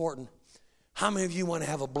is important. How many of you want to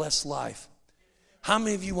have a blessed life? How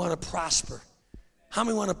many of you want to prosper? How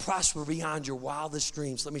many want to prosper beyond your wildest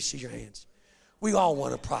dreams? Let me see your hands. We all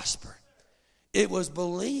want to prosper. It was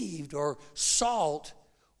believed, or salt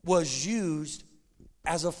was used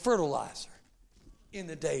as a fertilizer in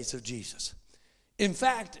the days of Jesus. In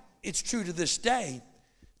fact, it's true to this day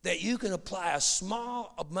that you can apply a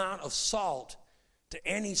small amount of salt to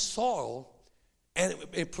any soil and it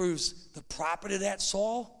improves the property of that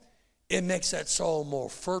soil. It makes that soil more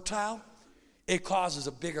fertile. It causes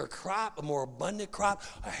a bigger crop, a more abundant crop,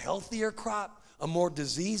 a healthier crop, a more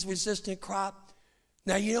disease-resistant crop.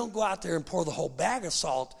 Now, you don't go out there and pour the whole bag of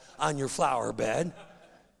salt on your flower bed,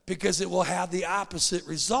 because it will have the opposite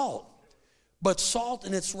result. But salt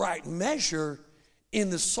in its right measure in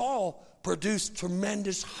the soil produced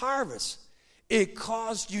tremendous harvest. It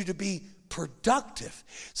caused you to be productive.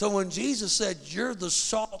 So when Jesus said, you're the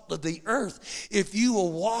salt of the earth, if you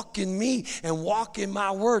will walk in me and walk in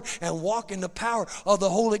my word and walk in the power of the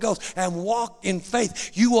Holy Ghost and walk in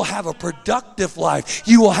faith, you will have a productive life.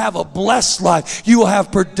 You will have a blessed life. You will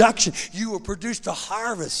have production. You will produce a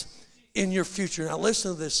harvest in your future. Now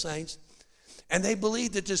listen to this, saints. And they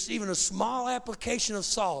believe that just even a small application of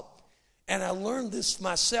salt, and I learned this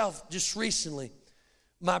myself just recently.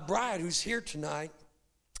 My bride, who's here tonight,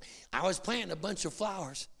 I was planting a bunch of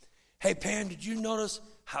flowers. Hey, Pam, did you notice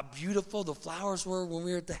how beautiful the flowers were when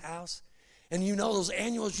we were at the house? And you know those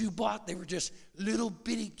annuals you bought, they were just little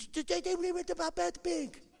bitty, they were about that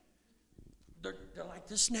big. They're like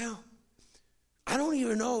this now. I don't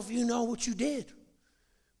even know if you know what you did.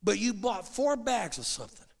 But you bought 4 bags of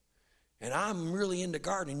something. And I'm really into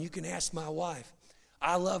gardening. You can ask my wife.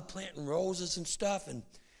 I love planting roses and stuff. And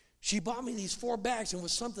she bought me these 4 bags, and it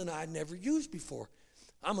was something I'd never used before.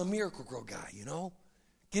 I'm a Miracle-Gro guy, you know.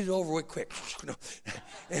 Get it over with quick.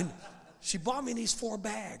 And she bought me these 4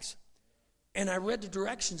 bags. And I read the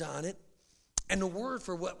directions on it. And the word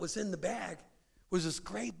for what was in the bag was this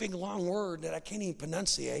great big long word that I can't even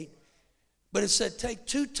pronunciate. But it said, take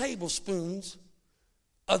 2 tablespoons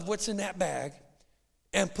of what's in that bag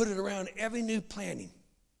and put it around every new planting.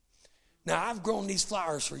 Now, I've grown these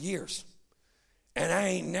flowers for years, and I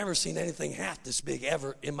ain't never seen anything half this big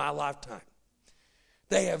ever in my lifetime.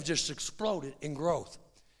 They have just exploded in growth.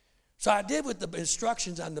 So I did what the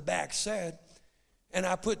instructions on the back said, and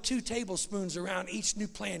I put 2 tablespoons around each new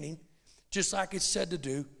planting, just like it said to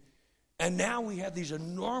do. And now we have these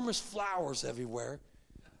enormous flowers everywhere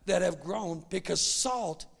that have grown because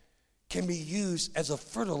salt can be used as a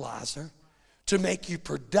fertilizer to make you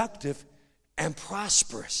productive and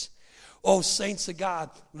prosperous. Oh, saints of God,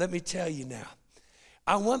 let me tell you now.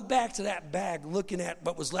 I went back to that bag looking at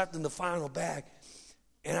what was left in the final bag,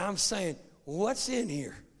 and I'm saying, what's in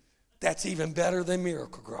here that's even better than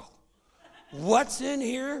Miracle-Gro? What's in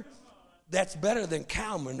here that's better than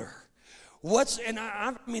cow manure?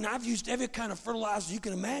 I've used every kind of fertilizer you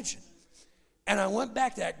can imagine. And I went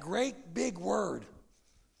back to that great big word,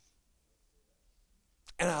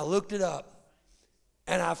 and I looked it up,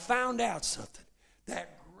 and I found out something.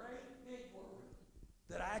 That great big word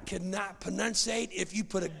that I could not pronunciate. If you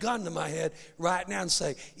put a gun to my head right now and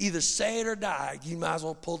say, either say it or die, you might as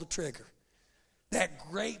well pull the trigger. That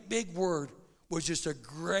great big word was just a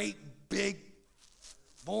great big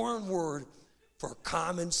foreign word for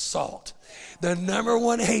common salt. The number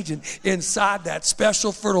one agent inside that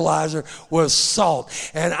special fertilizer was salt.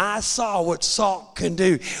 And I saw what salt can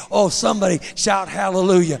do. Oh, somebody shout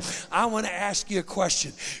hallelujah. I want to ask you a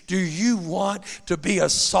question. Do you want to be a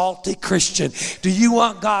salty Christian? Do you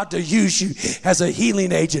want God to use you as a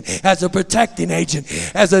healing agent, as a protecting agent,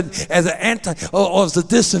 as a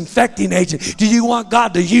disinfecting agent? Do you want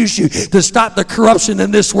God to use you to stop the corruption in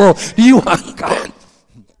this world? Do you want God?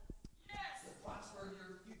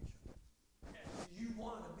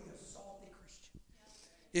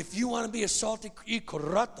 If you want to be a salty,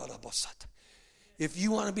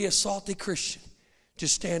 Christian,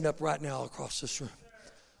 just stand up right now across this room.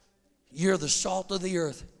 You're the salt of the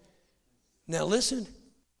earth. Now listen.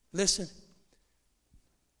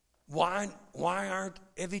 Why aren't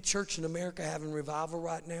every church in America having revival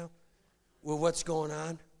right now with what's going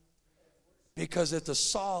on? Because if the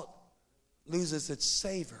salt loses its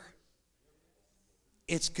savor,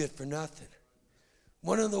 it's good for nothing.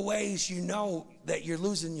 One of the ways you know that you're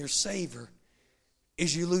losing your savor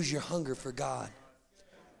is you lose your hunger for God.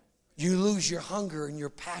 You lose your hunger and your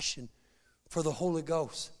passion for the Holy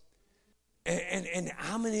Ghost. And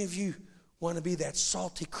how many of you want to be that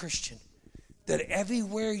salty Christian that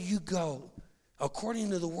everywhere you go, according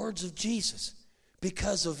to the words of Jesus,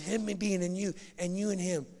 because of him being in you and you in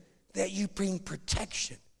him, that you bring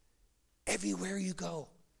protection everywhere you go,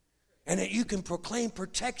 and that you can proclaim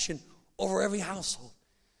protection over every household?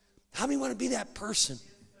 How many want to be that person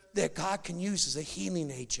that God can use as a healing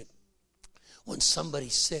agent when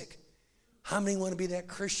somebody's sick? How many want to be that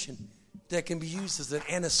Christian that can be used as an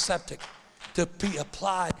antiseptic to be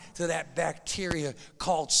applied to that bacteria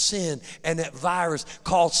called sin and that virus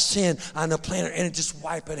called sin on the planet and it just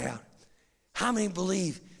wipe it out? How many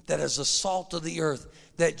believe that as the salt of the earth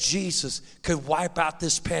that Jesus could wipe out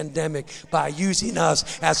this pandemic by using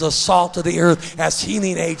us as a salt of the earth, as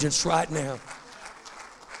healing agents right now?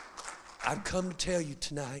 I've come to tell you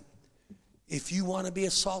tonight, if you want to be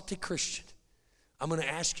a salty Christian, I'm going to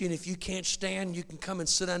ask you, and if you can't stand, you can come and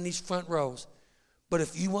sit on these front rows. But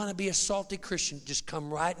if you want to be a salty Christian, just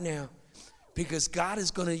come right now, because God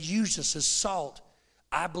is going to use us as salt,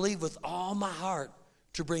 I believe with all my heart,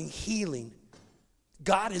 to bring healing.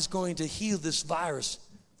 God is going to heal this virus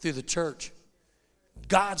through the church.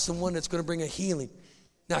 God's the one that's going to bring a healing.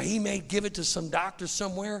 Now, he may give it to some doctor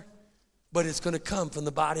somewhere, but it's going to come from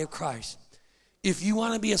the body of Christ. If you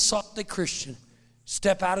want to be a salty Christian,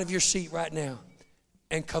 step out of your seat right now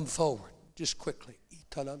and come forward just quickly.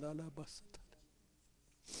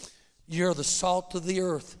 You're the salt of the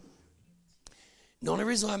earth. The only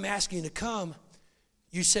reason I'm asking you to come,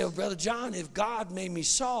 you say, well, Brother John, if God made me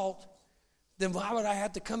salt, then why would I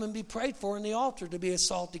have to come and be prayed for in the altar to be a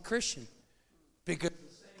salty Christian? Because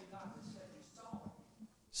the same God that said you salt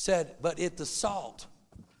said, but if the salt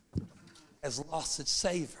has lost its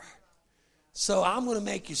savor. So I'm going to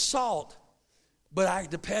make you salt, but I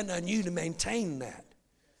depend on you to maintain that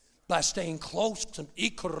by staying close to,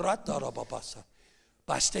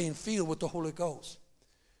 by staying filled with the Holy Ghost.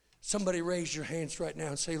 Somebody raise your hands right now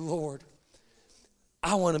and say, Lord,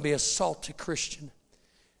 I want to be a salty Christian.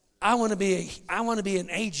 I want to be an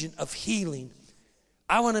agent of healing.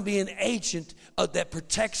 I want to be an agent that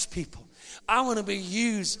protects people. I want to be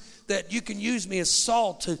used, that you can use me as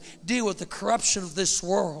salt to deal with the corruption of this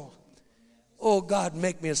world. Oh, God,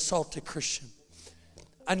 make me a salty Christian.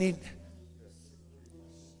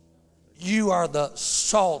 You are the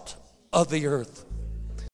salt of the earth.